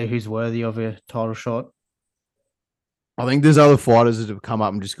see who's worthy of a title shot. I think there's other fighters that have come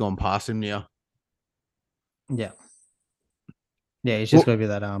up and just gone past him now. Yeah. Yeah, he's just going to be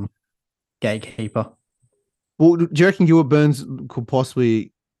that gatekeeper. Well, do you reckon Gilbert Burns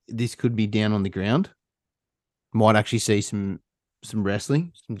this could be down on the ground? Might actually see some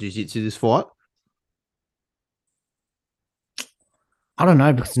wrestling, some jiu-jitsu this fight. I don't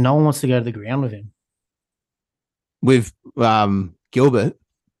know, because no one wants to go to the ground with him. With Gilbert.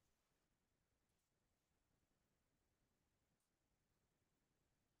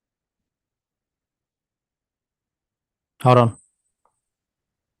 Hold on.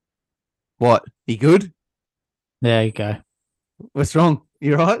 What? He good? There you go. What's wrong?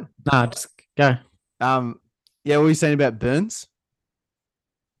 You right? Nah, just go. Yeah, what were you saying about Burns?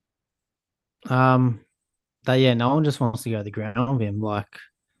 No one just wants to go to the ground with him. Like,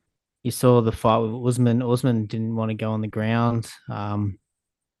 you saw the fight with Usman. Usman didn't want to go on the ground. Shamaya,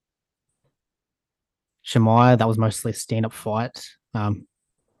 that was mostly a stand-up fight. I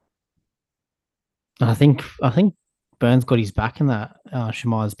think Burns got his back in that.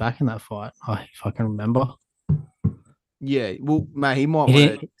 Shamaya's back in that fight, if I can remember. Yeah, well, mate, he might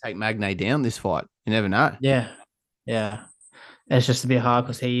want to take Magnay down this fight. You never know. Yeah. It's just a bit hard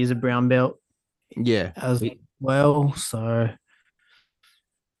because he is a brown belt. Yeah, as well. So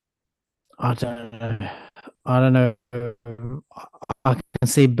I don't know. I can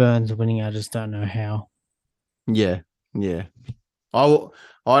see Burns winning. I just don't know how. Yeah. I'd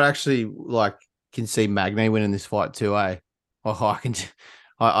actually can see Magnay winning this fight too. I can.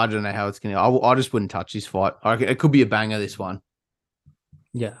 I don't know how it's gonna. I just wouldn't touch this fight. It could be a banger. This one.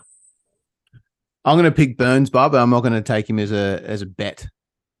 Yeah. I'm gonna pick Burns, but I'm not gonna take him as a bet.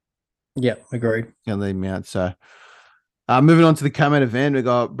 Yeah, agreed. Gonna leave him out. So, moving on to the co-main event, we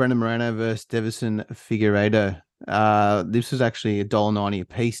got Brendan Moreno versus Davison Figueiredo. This was actually $1.90 a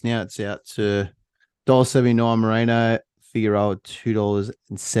piece. Now it's out to $1.79 Moreno, Figueiredo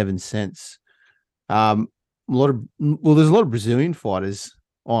 $2.07. There's a lot of Brazilian fighters.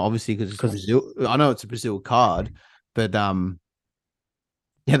 Obviously, because it's Brazil. I know it's a Brazil card, but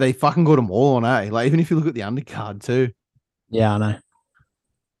yeah, they fucking got them all on, Like, even if you look at the undercard too. Yeah, I know.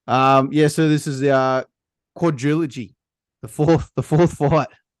 Yeah, so this is the quadrilogy, the fourth fight.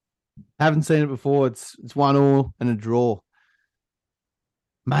 Haven't seen it before. It's 1-1 and a draw.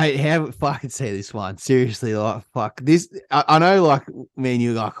 Mate, how fucking see this one? Seriously, like, fuck this. I know, like, me and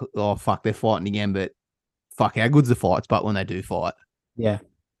you, like, oh fuck, they're fighting again, but fuck, how good's the fights? But when they do fight, yeah.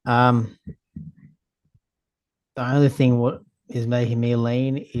 The only thing what is making me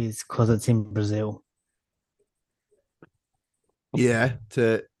lean is because it's in Brazil. Yeah,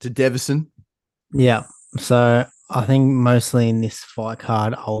 to Davison. Yeah. So I think mostly in this fight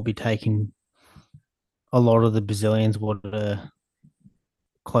card, I'll be taking a lot of the Brazilians what are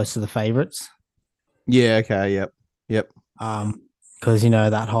close to the favorites. Yeah. Okay. Yep. Because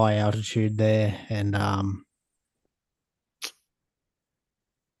that high altitude there, and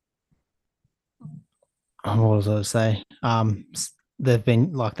what was I to say? They've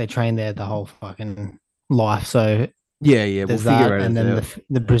been they train there the whole fucking life, so yeah. We'll there's figure that, it out. and then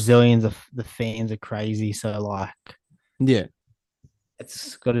the Brazilians, the fans are crazy, so yeah,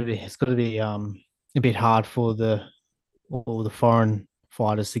 it's got to be a bit hard for all the foreign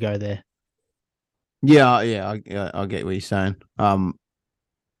fighters to go there. Yeah. I get what you're saying.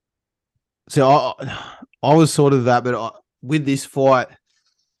 So I was sort of that, but with this fight,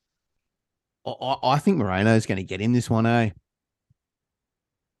 I think Moreno is going to get him this one, I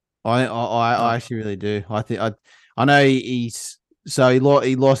actually really do. I know he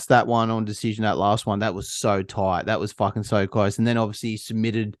lost that one on decision. That last one, that was so tight. That was fucking so close. And then obviously he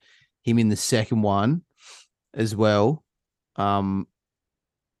submitted him in the second one as well. I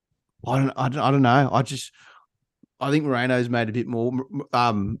don't know. I think Moreno's made a bit more.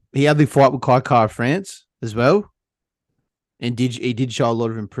 He had the fight with Kai Kara-France as well. And he did show a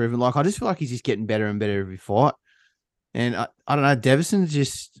lot of improvement. Like, I just feel like he's just getting better and better every fight. And I don't know, Davison's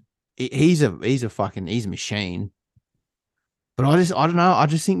just he's a machine. But I don't know. I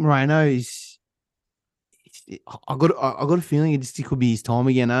just think Moreno is. I got a feeling it could be his time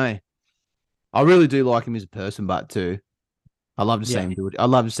again. I really do like him as a person, but too, I love to see him do it. I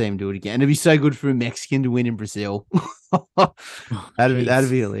love to see him do it again. It'd be so good for a Mexican to win in Brazil. That'd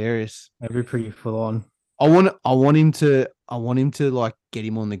be hilarious. That'd be pretty full on. I want him to like get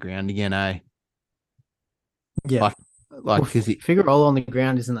him on the ground again, Yeah. Like because Figueroa on the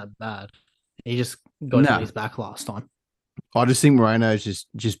ground isn't that bad. He just got Nah. on his back last time. I just think Moreno's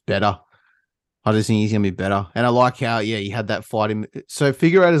just better. I just think he's gonna be better, and I like how he had that fight. So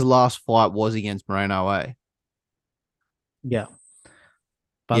Figueiredo's last fight was against Moreno, eh? Yeah.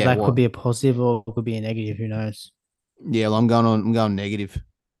 But Yeah, that well, could be a positive or it could be a negative. Who knows? yeah. Well, I'm going negative.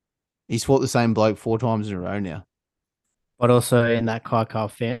 He's fought the same bloke 4 times in a row now. But also in that France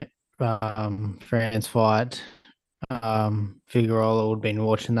fight, Figueroa would have been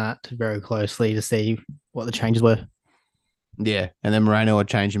watching that very closely to see what the changes were. Yeah, and then Moreno would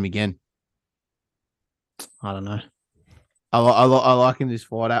change him again. I don't know. I like him this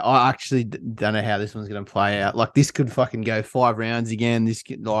fight. I actually don't know how this one's going to play out. Like, this could fucking go 5 rounds again. This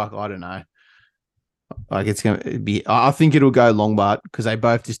could, like, I don't know. Like, it's going to be. I think it'll go long, but because they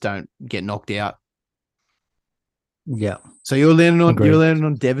both just don't get knocked out. Yeah. So you're landing on Agreed.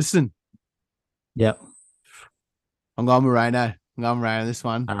 Devison. Yep. I'm going Moreno. This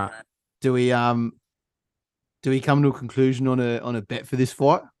one. Do we come to a conclusion on a bet for this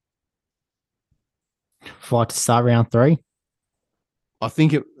fight? Fight to start round 3. I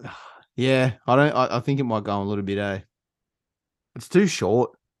think it. Yeah, I think it might go a little bit. It's too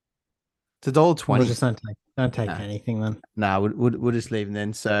short. It's $1.20. We'll just don't take Nah. anything then. Nah, we'll just leave them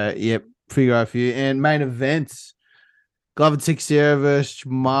then. So yep, figure out for you. And main events. Glover Teixeira versus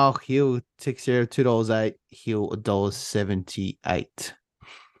Jamal Hill. Teixeira $2.08. Hill $1.78.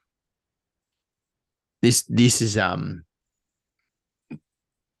 This is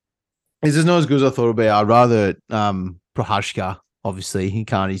This is not as good as I thought it'd be. I'd rather Prohashka. Obviously,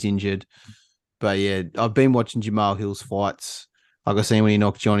 he's injured. But yeah, I've been watching Jamal Hill's fights. Like I seen when he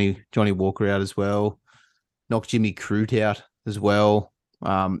knocked Johnny Walker out as well. Knocked Jimmy Crute out as well.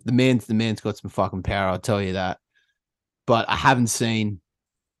 The man's got some fucking power, I'll tell you that. But I haven't seen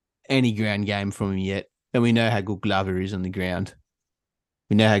any ground game from him yet. And we know how good Glover is on the ground.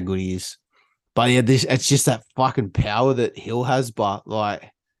 We know how good he is. But yeah, it's just that fucking power that Hill has, but like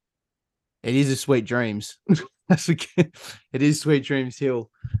it is a sweet dreams. It is sweet dreams Hill.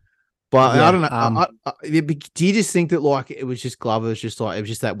 But Yeah, I don't know. Do you just think that like it was just Glover's just like it was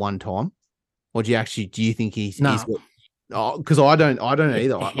just that one time? Or do you think he's No. because I don't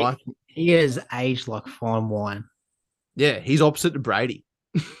either. He has aged like fine wine. Yeah, he's opposite to Brady.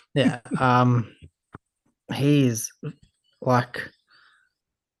 Yeah. He's like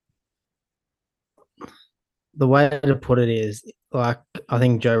the way to put it is like I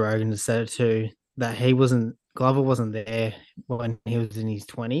think Joe Rogan has said it too, that Glover wasn't there when he was in his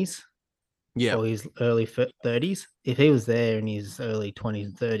 20s Yeah. or his early 30s. If he was there in his early 20s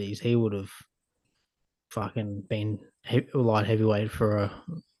and 30s, he would have fucking been light heavyweight for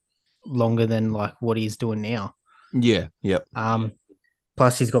longer than like what he's doing now. Yeah. Yep.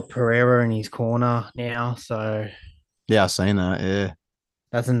 Plus he's got Pereira in his corner now, so Yeah, I've seen that. Yeah.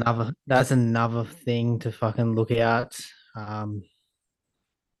 That's another thing to fucking look out. I'm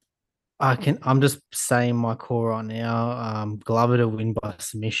just saying my call right now. Glover to win by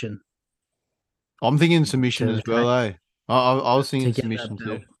submission. I'm thinking submission To as well, eh? I was thinking get submission that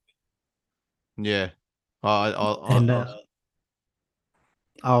too. belt. Yeah.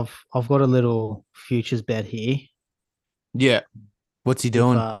 I've got a little futures bet here. Yeah. What's he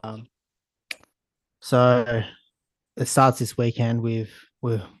doing? So it starts this weekend with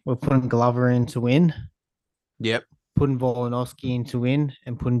we're putting Glover in to win, Yep. putting Volkanovski in to win,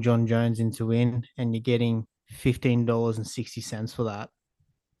 and putting John Jones in to win, and you're getting $15.60 for that.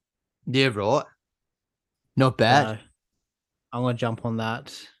 Yeah, right. Not bad. So I'm gonna jump on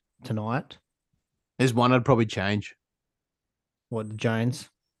that tonight. There's one I'd probably change. What, Jones?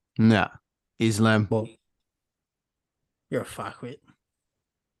 Nah. Islam. Well, you're a fuckwit.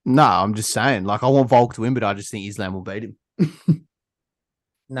 No, I'm just saying. Like, I want Volk to win, but I just think Islam will beat him.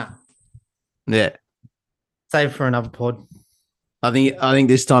 No. Yeah. Save for another pod. I think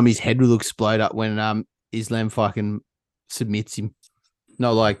this time his head will explode up when Islam fucking submits him.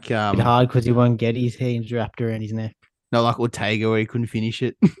 Not like Bit hard because he won't get his hands wrapped around his neck. not like Ortega where he couldn't finish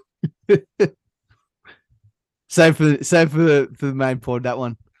it. Save for the main pod, that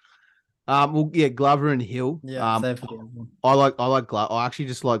one. Well, yeah, Glover and Hill. Save for the other one. I like Glover. I actually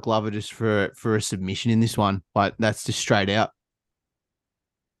just like Glover just for a submission in this one. Like that's just straight out.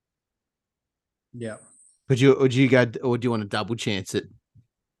 Yeah. Would you go, or do you want to double chance it?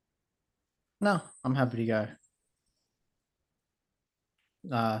 No, I'm happy to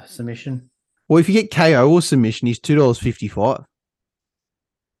go. Submission. Well, if you get KO or submission, he's $2.55.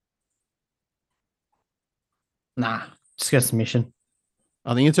 Nah, just go submission.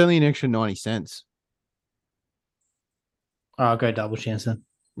 I think it's only an extra 90 cents. I'll go double chance then.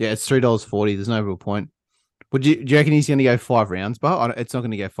 Yeah, it's $3.40. There's no real point. Do you reckon he's going to go 5 rounds? But it's not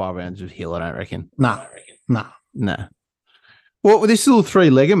going to go 5 rounds with Hill, I don't reckon. Nah. No. Well, with this little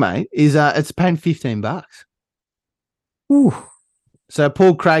 3-legger, mate, is it's paying $15. Ooh. So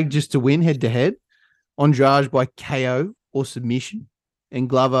Paul Craig just to win head to head, Andrade by KO or submission, and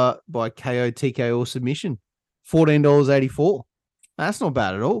Glover by KO, TKO or submission. $14.84. That's not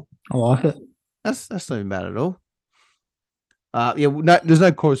bad at all. I like it. That's not even bad at all. No, there's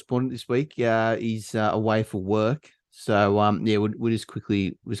no correspondent this week. He's away for work. So we're just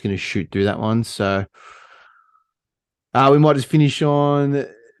quickly going to shoot through that one. So we might just finish on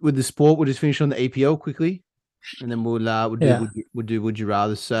with the sport. We'll just finish on the EPL quickly, and then we'll do would you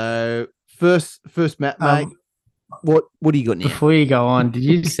rather. So first mate. What do you got now? Before you go on, did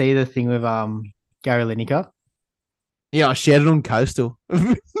you see the thing with Gary Lineker? Yeah, I shared it on Coastal.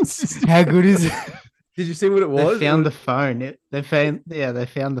 How good is it? Did you see what it was? They found the phone. They found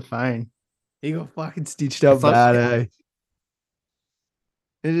the phone. He got fucking stitched up It's like- bad, eh?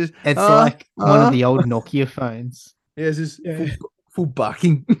 It's like one of the old Nokia phones. Yeah, it's just full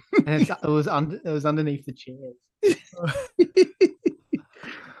bucking. And it was underneath the chairs.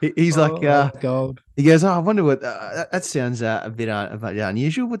 He's like, gold. he goes, I wonder what that sounds a bit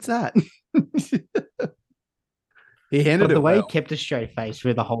unusual. What's that? He handled But it the way well. he kept a straight face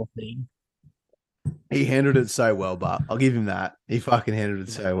through the whole thing. He handled it so well, but I'll give him that. He fucking handled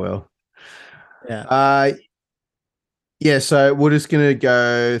it so well. Yeah. So we're just gonna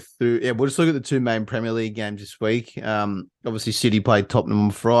go through. Yeah, we'll just look at the 2 main Premier League games this week. Obviously, City played Tottenham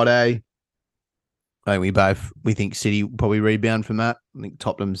on Friday. I think we think City will probably rebound from that. I think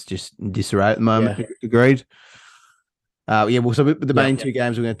Tottenham's just in disarray at the moment. Yeah. Agreed. So with the main 2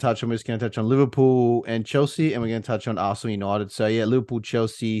 games we're going to touch on, we're just going to touch on Liverpool and Chelsea, and we're going to touch on Arsenal United. So Liverpool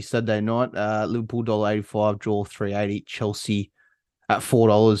Chelsea Saturday night. Liverpool $1.85, draw 3.80. Chelsea at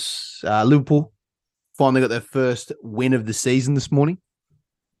 $4. Liverpool finally got their first win of the season this morning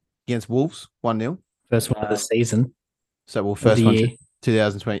against Wolves, 1-0. First one of the season. So Of first the one year.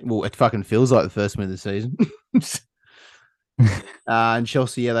 2020. Well, it fucking feels like the first win of the season. And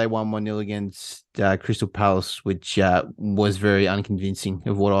Chelsea, they won 1-0 against Crystal Palace, which was very unconvincing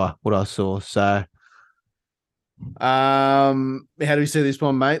of what I saw. So, how do we see this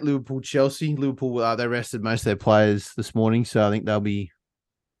one, mate? Liverpool, Chelsea. Liverpool, they rested most of their players this morning, so I think they'll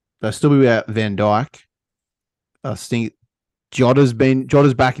still be without Van Dijk. I think Jota's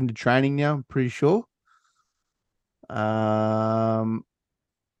back into training now. I'm pretty sure. I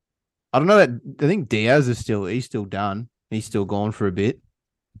don't know that. I think Diaz he's still done. He's still gone for a bit.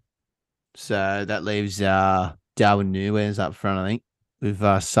 So that leaves Darwin Núñez up front, I think, with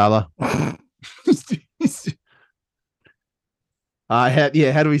Salah. How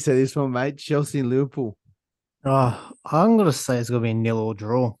do we say this one, mate? Chelsea and Liverpool. Oh, I'm gonna say it's gonna be a 0 or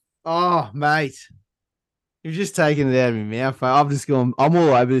draw. Oh, mate. You've just taken it out of my mouth. I'm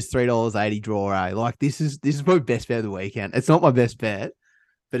all over this $3.80 draw, eh? Like this is probably best bet of the weekend. It's not my best bet,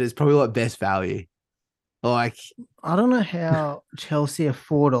 but it's probably like best value. Like, I don't know how Chelsea are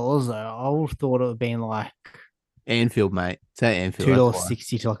 $4 though. I would have thought it would have been like Anfield, mate. It's at Anfield.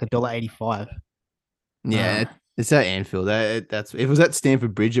 $2.60 to like $1.85. Yeah, it's at Anfield. That's if it was at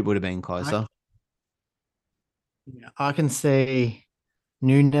Stamford Bridge, it would have been closer. I can see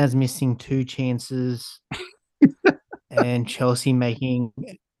Núñez missing 2 chances and Chelsea making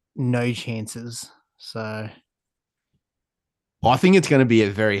no chances. So I think it's going to be a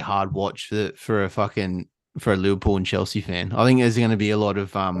very hard watch for a Liverpool and Chelsea fan. I think there's going to be a lot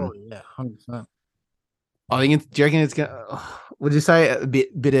of 100%. I think do you reckon it's going to, would you say a bit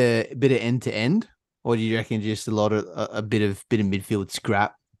of end to end, or do you reckon just a lot of a bit of midfield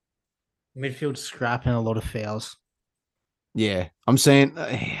scrap? Midfield scrap and a lot of fouls. Yeah, I'm saying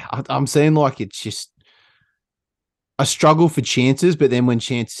like it's just a struggle for chances, but then when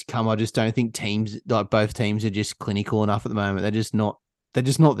chances come, I just don't think both teams are just clinical enough at the moment. They're just not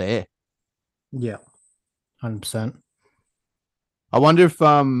there. Yeah. 100%. I wonder if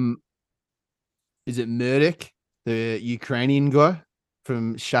is it Murdoch, the Ukrainian guy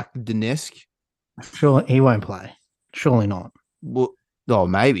from Shakhtar Donetsk? Surely he won't play. Surely not. Well,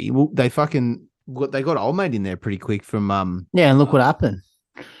 maybe. Well, they got old mate in there pretty quick from Yeah, and look what happened.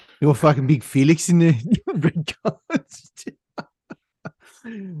 You got fucking Big Felix in there. Red cards.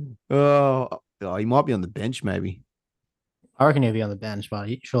 He might be on the bench, maybe. I reckon he'll be on the bench, but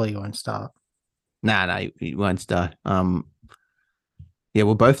surely he won't start. Nah, he won't start. Both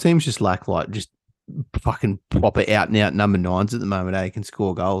teams just lack just fucking proper out and out number 9s at the moment. They can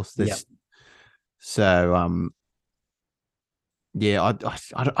score goals. Yep. So I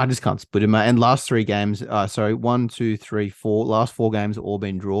just can't split it, mate. And last 3 games, 1, 2, 3, 4. Last 4 games have all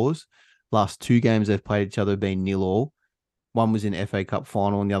been draws. last 2 games they've played each other have been 0-0. One was in FA Cup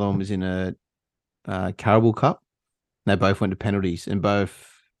final, and the other one was in a Carabao Cup. They both went to penalties, and both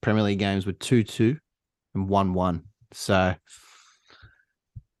Premier League games were 2-2 and 1-1. So,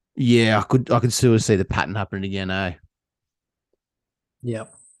 yeah, I could still see the pattern happening again, eh?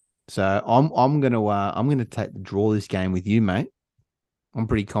 Yep. So I'm gonna take the draw this game with you, mate. I'm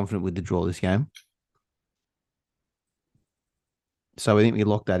pretty confident with the draw this game. So we think we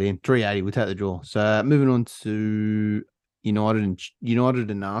lock that in. 380, we'll take the draw. So moving on to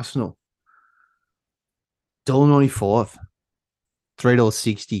United and Arsenal. $1.95.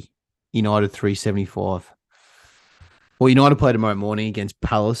 $3.60. United 375. Well, United play tomorrow morning against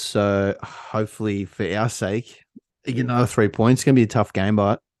Palace, so hopefully for our sake, they get another 3 points. It's gonna be a tough game,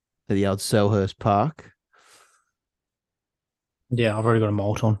 but at the old Selhurst Park. Yeah, I've already got a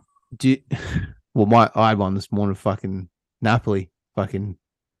malt on. I had one this morning. Fucking Napoli, fucking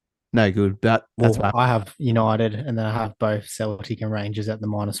no good. But that's Well, I have United, and then I have both Celtic and Rangers at the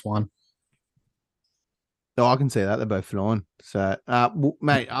 -1. Oh, I can see that they're both flying. So,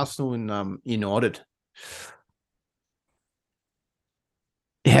 mate, Arsenal and United.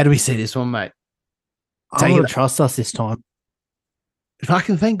 How do we see this one, mate? I'm going to trust us this time.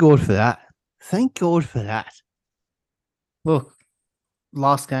 Fucking thank God for that. Thank God for that. Look,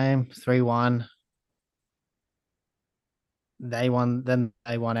 last game 3-1. They won. Then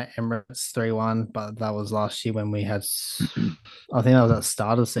they won at Emirates 3-1, but that was last year when we had. I think that was at the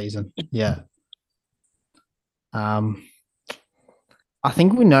start of the season. Yeah. I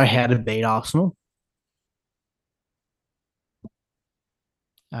think we know how to beat Arsenal.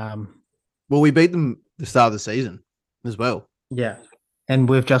 Well, we beat them the start of the season as well. Yeah, and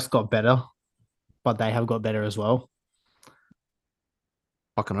we've just got better, but they have got better as well.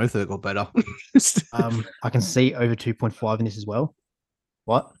 Fucking oath they got better. I can see over 2.5 in this as well.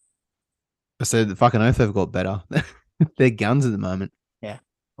 What? I said the fucking oath they've got better. They're guns at the moment. Yeah.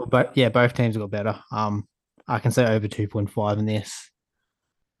 Well, both teams have got better. I can say over 2.5 in this.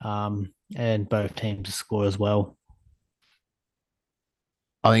 And both teams to score as well.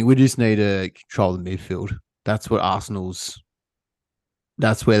 I think we just need to control the midfield. That's what Arsenal's.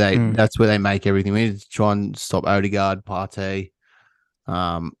 That's where they make everything. We need to try and stop Odegaard, Partey,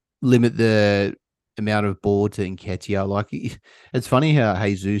 limit the amount of ball to Nketiah. Like, it's funny how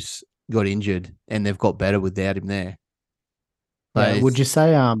Jesus got injured and they've got better without him there. Like, would you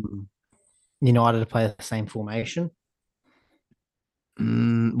say United to play the same formation?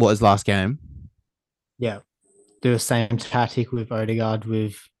 What was last game? Yeah. Do the same tactic with Odegaard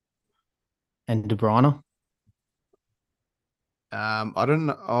and De Bruyne? I don't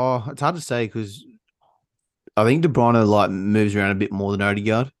know. Oh, it's hard to say because I think De Bruyne moves around a bit more than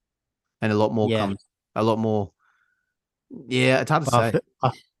Odegaard, and a lot more comes. A lot more. Yeah, it's hard to say.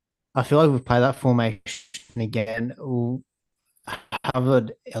 I feel like if we play that formation again, we'll have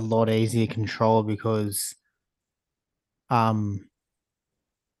it a lot easier control because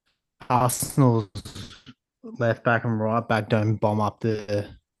Arsenal's left back and right back don't bomb up the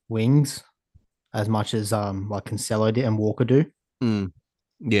wings as much as like Cancelo did and Walker do.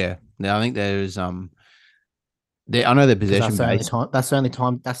 Yeah. I think there's I know their possession base. That's the only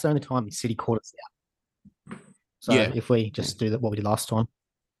time City caught us out. So if we just do that what we did last time,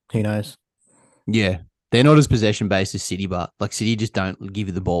 who knows? Yeah. They're not as possession based as City, but like City just don't give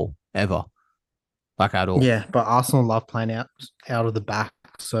you the ball ever. Like at all. Yeah, but Arsenal love playing out of the back,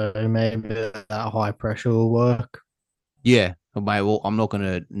 so maybe that high pressure will work. Yeah. Well, I'm not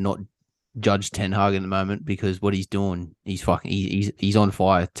gonna not judge Ten Hag at the moment because what he's doing, he's on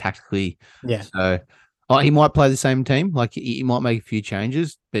fire tactically. Yeah. So he might play the same team, like he might make a few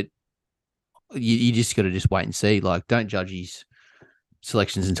changes, but you just got to just wait and see. Like, don't judge his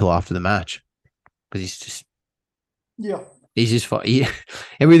selections until after the match because he's just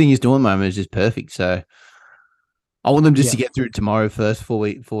everything he's doing at the moment is just perfect. So I want them just to get through it tomorrow first before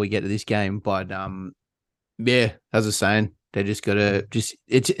we get to this game. But yeah, as I was saying, they just got to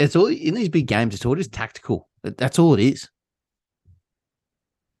it's all in these big games. It's all just tactical. That's all it is.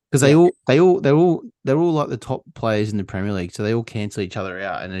 Because they're all like the top players in the Premier League, so they all cancel each other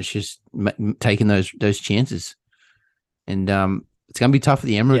out, and it's just taking those chances. And it's gonna be tough at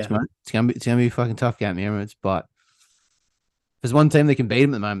the Emirates, mate. It's gonna be a fucking tough game at the Emirates. But if there's one team that can beat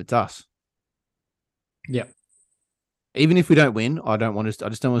them at the moment, it's us. Yeah. Even if we don't win, I just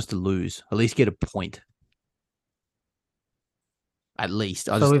don't want us to lose. At least get a point. At least.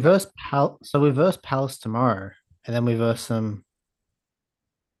 We verse Palace tomorrow, and then we verse them.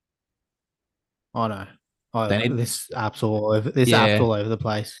 Oh no! This app's all over. App's all over the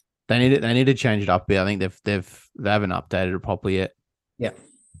place. They need to change it up a bit. I think they haven't updated it properly yet. Yeah.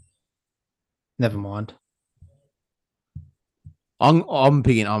 Never mind. I'm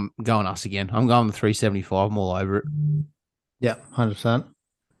going us again. I'm going the 375. I'm all over it. Yeah, 100%.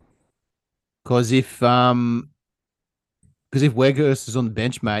 Because if Weghorst is on the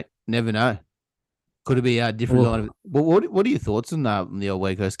bench, mate, never know. Could it be a different line of? What are your thoughts on the old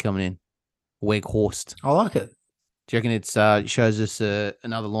Weghorst coming in? Weghorst. I like it. Do you reckon it's shows us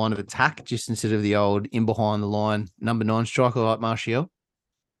another line of attack just instead of the old in behind the line number 9 striker like Martial?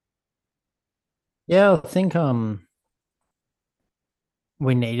 Yeah, I think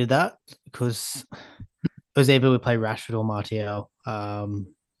we needed that because it was either we play Rashford or Martial,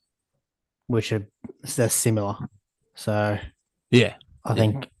 which are they're similar. So Yeah, I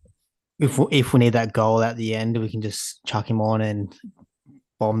think if we need that goal at the end, we can just chuck him on and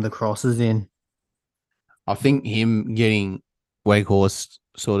bomb the crosses in. I think him getting Weghorst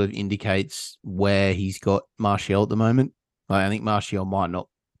sort of indicates where he's got Martial at the moment. Like, I think Martial might not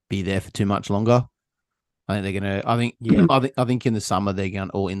be there for too much longer. I think they're gonna. I think. Yeah. I think in the summer they're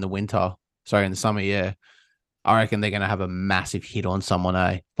going, or in the winter. Sorry, in the summer, yeah. I reckon they're gonna have a massive hit on someone.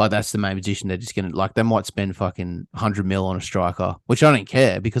 Like that's the main position. They're just gonna they might spend fucking 100 mil on a striker, which I don't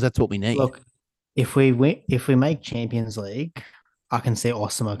care because that's what we need. Look, if we make Champions League, I can see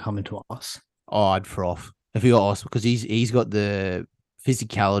Osama coming to us. Oh, I'd froth if he got Oscar because he's got the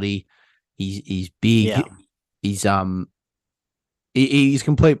physicality. He's big. Yeah. He's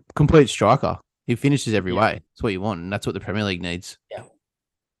complete striker. He finishes every way. That's what you want, and that's what the Premier League needs. Yeah.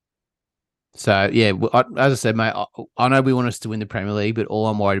 So yeah, as I said, mate, I know we want us to win the Premier League, but all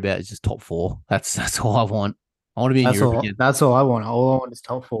I'm worried about is just top 4. That's all I want. I want to be in Europe again. That's all I want. All I want is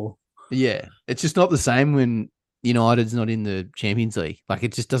top 4. Yeah, it's just not the same when United's not in the Champions League. Like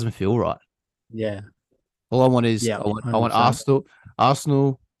it just doesn't feel right. Yeah. All I want is I 100%. want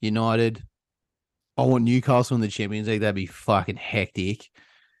Arsenal, United. I want Newcastle in the Champions League. That'd be fucking hectic.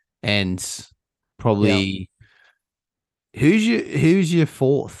 And probably who's your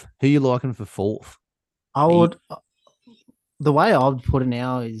 4th? Who you liking for 4th? I would. The way I would put it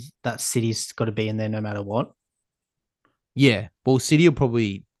now is that City's got to be in there no matter what. Yeah, well, City will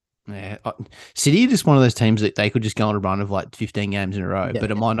probably. Yeah, City are just one of those teams that they could just go on a run of like 15 games in a row,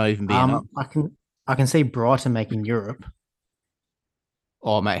 but it might not even be enough. I can see Brighton making Europe.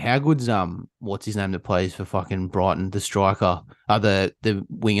 Oh mate, how good's what's his name that plays for fucking Brighton, the striker, the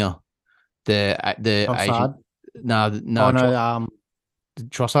winger, the Trossard? Asian. No,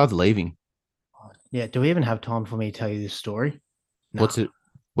 Trossard's leaving. Yeah, do we even have time for me to tell you this story? No. What's it?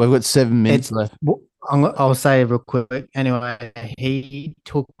 We've got 7 minutes left. I'll say it real quick. Anyway, he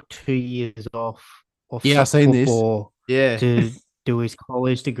took 2 years off. I've seen this. Yeah, to do his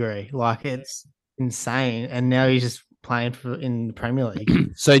college degree. Like it's insane, and now he's just playing in the Premier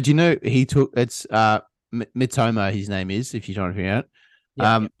League. So do you know he took it's Mitoma, his name is, if you're trying to figure out.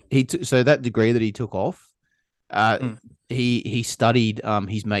 So that degree that he took off, he studied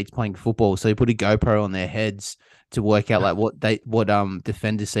his mates playing football, so he put a GoPro on their heads to work out like what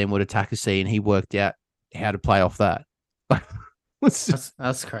defenders see and what attackers see, and he worked out how to play off that.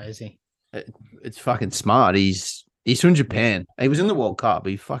 That's crazy. It's fucking smart. He's from Japan. He was in the World Cup.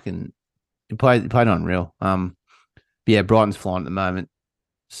 He played unreal. But yeah, Brighton's flying at the moment.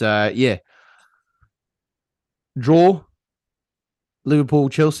 So yeah, draw Liverpool,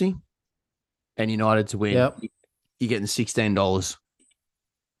 Chelsea, and United to win. Yep. You're getting $16.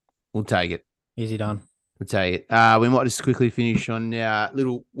 We'll take it. Easy done. We'll take it. We might just quickly finish on our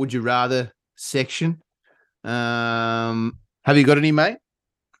little would you rather section. Have you got any, mate?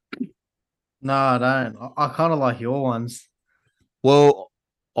 No, I don't. I kind of like your ones. Well,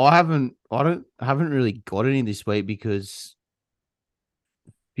 I haven't really got any this week because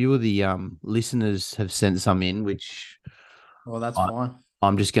a few of the listeners have sent some in, which that's fine.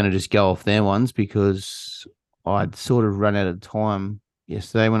 I'm just going to just go off their ones because I'd sort of run out of time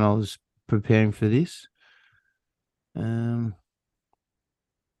yesterday when I was preparing for this.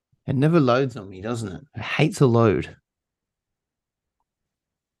 It never loads on me, doesn't it? It hates a load.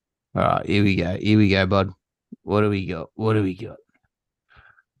 All right, here we go, bud. What do we got?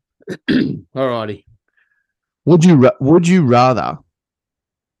 All righty. Would you rather?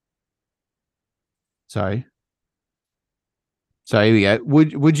 Sorry. So here we go.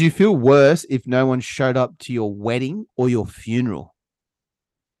 Would you feel worse if no one showed up to your wedding or your funeral?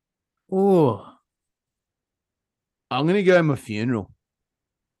 Oh, I'm gonna go my funeral.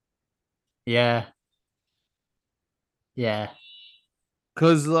 Yeah.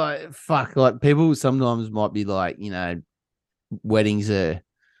 Cause people sometimes might be like, weddings are.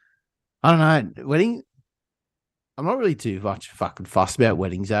 I don't know. Wedding. I'm not really too much fucking fussed about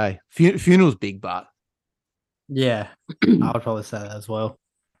weddings, eh? Funeral's big, but yeah, I would probably say that as well.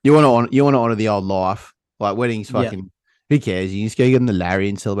 You want to honor the old life. Like weddings, Yeah. fucking. Who cares? You just go get them the Larry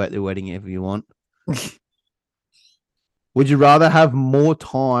and celebrate their wedding if you want. Would you rather have more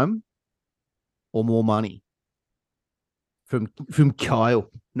time or more money? From Kyle.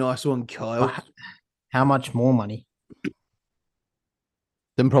 Nice one, Kyle. But how much more money?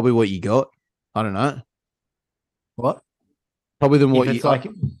 Than probably what you got. I don't know. What? Probably than what If you it's like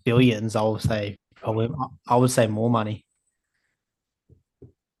billions, I would say probably. I would say more money.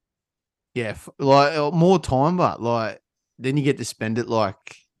 yeah, like more time, but like then you get to spend it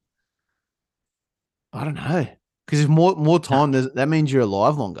like I don't know. Because if more time, that means you're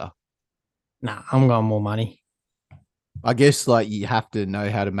alive longer. Nah, I'm going more money. I guess like you have to know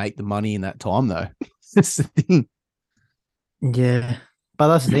how to make the money in that time though. That's the thing. Yeah, but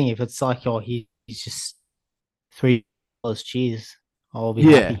that's the thing. If it's like, oh, he's just $3, cheers, I'll be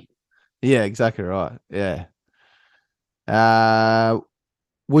Yeah. happy. Yeah, exactly right. Yeah.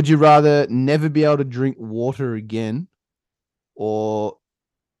 Would you rather never be able to drink water again or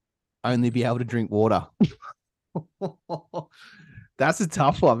only be able to drink water? That's a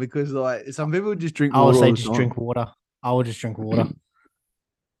tough one because like some people just drink I would water all say the just time. drink water. I would just drink water.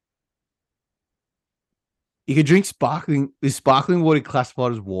 You could drink sparkling. Is sparkling water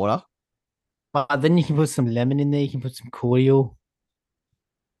classified as water? But then you can put some lemon in there. You can put some cordial.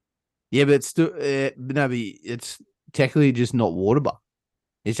 Yeah, but it's still no, but it's technically just not water, but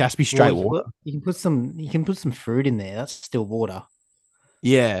it has to be straight Well, water. you can put some. You can put some fruit in there. That's still water.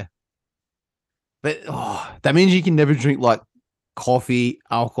 Yeah, but that means you can never drink like coffee,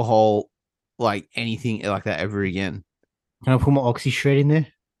 alcohol, like anything like that ever again. Can I put my oxy shred in there?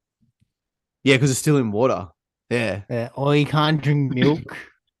 Yeah, because it's still in water. Yeah, Or you can't drink milk.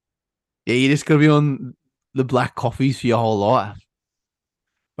 yeah, you just gotta be on the black coffees for your whole life.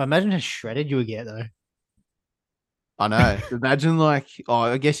 But imagine how shredded you would get though. I know. Imagine like,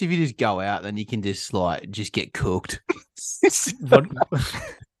 I guess if you just go out, then you can just like just get cooked. Vodka,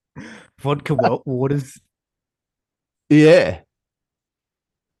 vodka waters. Yeah.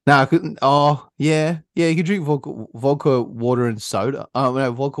 No, I couldn't. Oh, yeah, yeah. You could drink vodka, water, and soda. Oh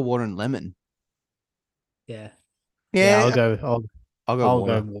no, vodka, water, and lemon. Yeah. Yeah, I'll go. I'll I'll go I'll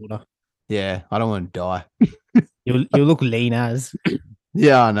water. go water. Yeah, I don't want to die. You look lean as.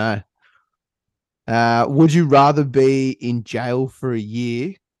 Yeah, I know. Would you rather be in jail for a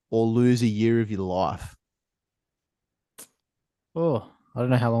year or lose a year of your life? Oh, I don't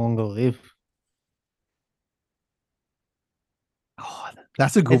know how long I'm gonna live. Oh,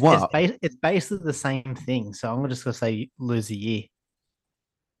 that's a good one. It's basically the same thing. So I'm just gonna say lose a year.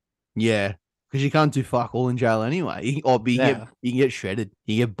 Yeah, because you can't do fuck all in jail anyway. Yeah. You can get shredded.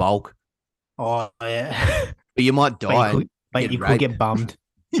 You get bulk, Oh yeah. but you might die. But you could get bummed.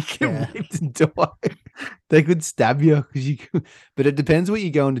 You get Yeah. raped and die. They could stab you because you could, but it depends what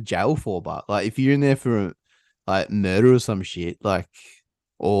you're going to jail for. But like if you're in there for like murder or some shit, like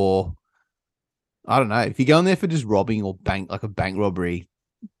or I don't know, if you're going there for just robbing or like a bank robbery,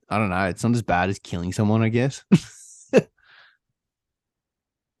 I don't know, it's not as bad as killing someone, I guess.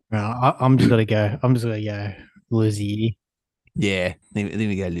 No, I'm just gonna go. I'm just gonna go lose a year. Yeah, let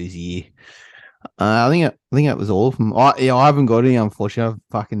me go lose a year. I think that was all from. I haven't got any. Unfortunately,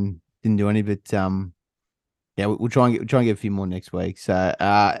 I fucking didn't do any. But yeah, we'll try and get a few more next week. So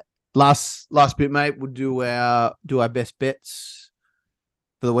last bit, mate. We'll do our best bets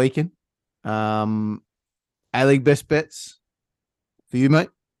for the weekend. A-League best bets for you, mate,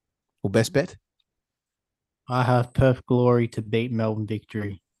 or best bet. I have Perth Glory to beat Melbourne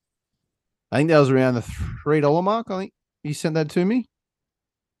Victory. I think that was around the $3 mark. I think you sent that to me.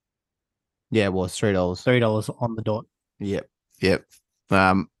 Yeah, it was $3. $3 on the dot. Yep.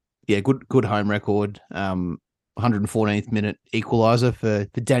 Yeah, good home record. 114th minute equaliser for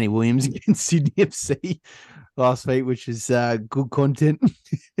Danny Williams against Sydney FC last week, which is good content.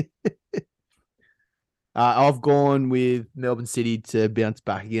 I've gone with Melbourne City to bounce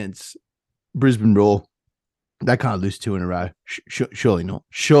back against Brisbane Roar. They can't lose two in a row. Surely not.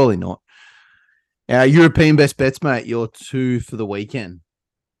 Surely not. European best bets, mate. You're two for the weekend.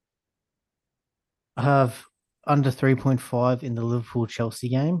 I have under 3.5 in the Liverpool Chelsea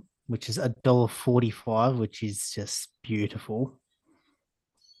game, which is $1.45, which is just beautiful.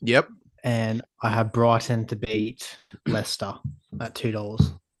 Yep. And I have Brighton to beat Leicester at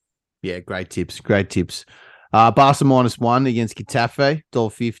 $2. Yeah, great tips. Great tips. Barca -1 against Getafe,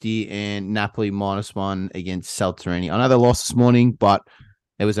 $1.50, and Napoli -1 against Salterini. I know they lost this morning, but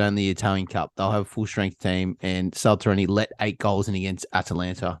it was only the Italian Cup. They'll have a full strength team, and Salterini let 8 goals in against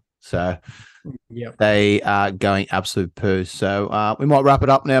Atalanta. So yep, they are going absolute poo. So we might wrap it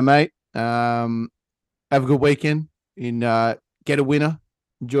up now, mate. Have a good weekend and get a winner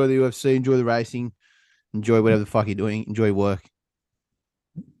Enjoy the UFC. Enjoy the racing. Enjoy whatever the fuck you're doing. Enjoy work.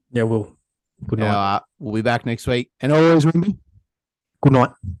 Yeah, we'll. Good night. We'll be back next week. And always remember, Good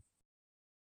night.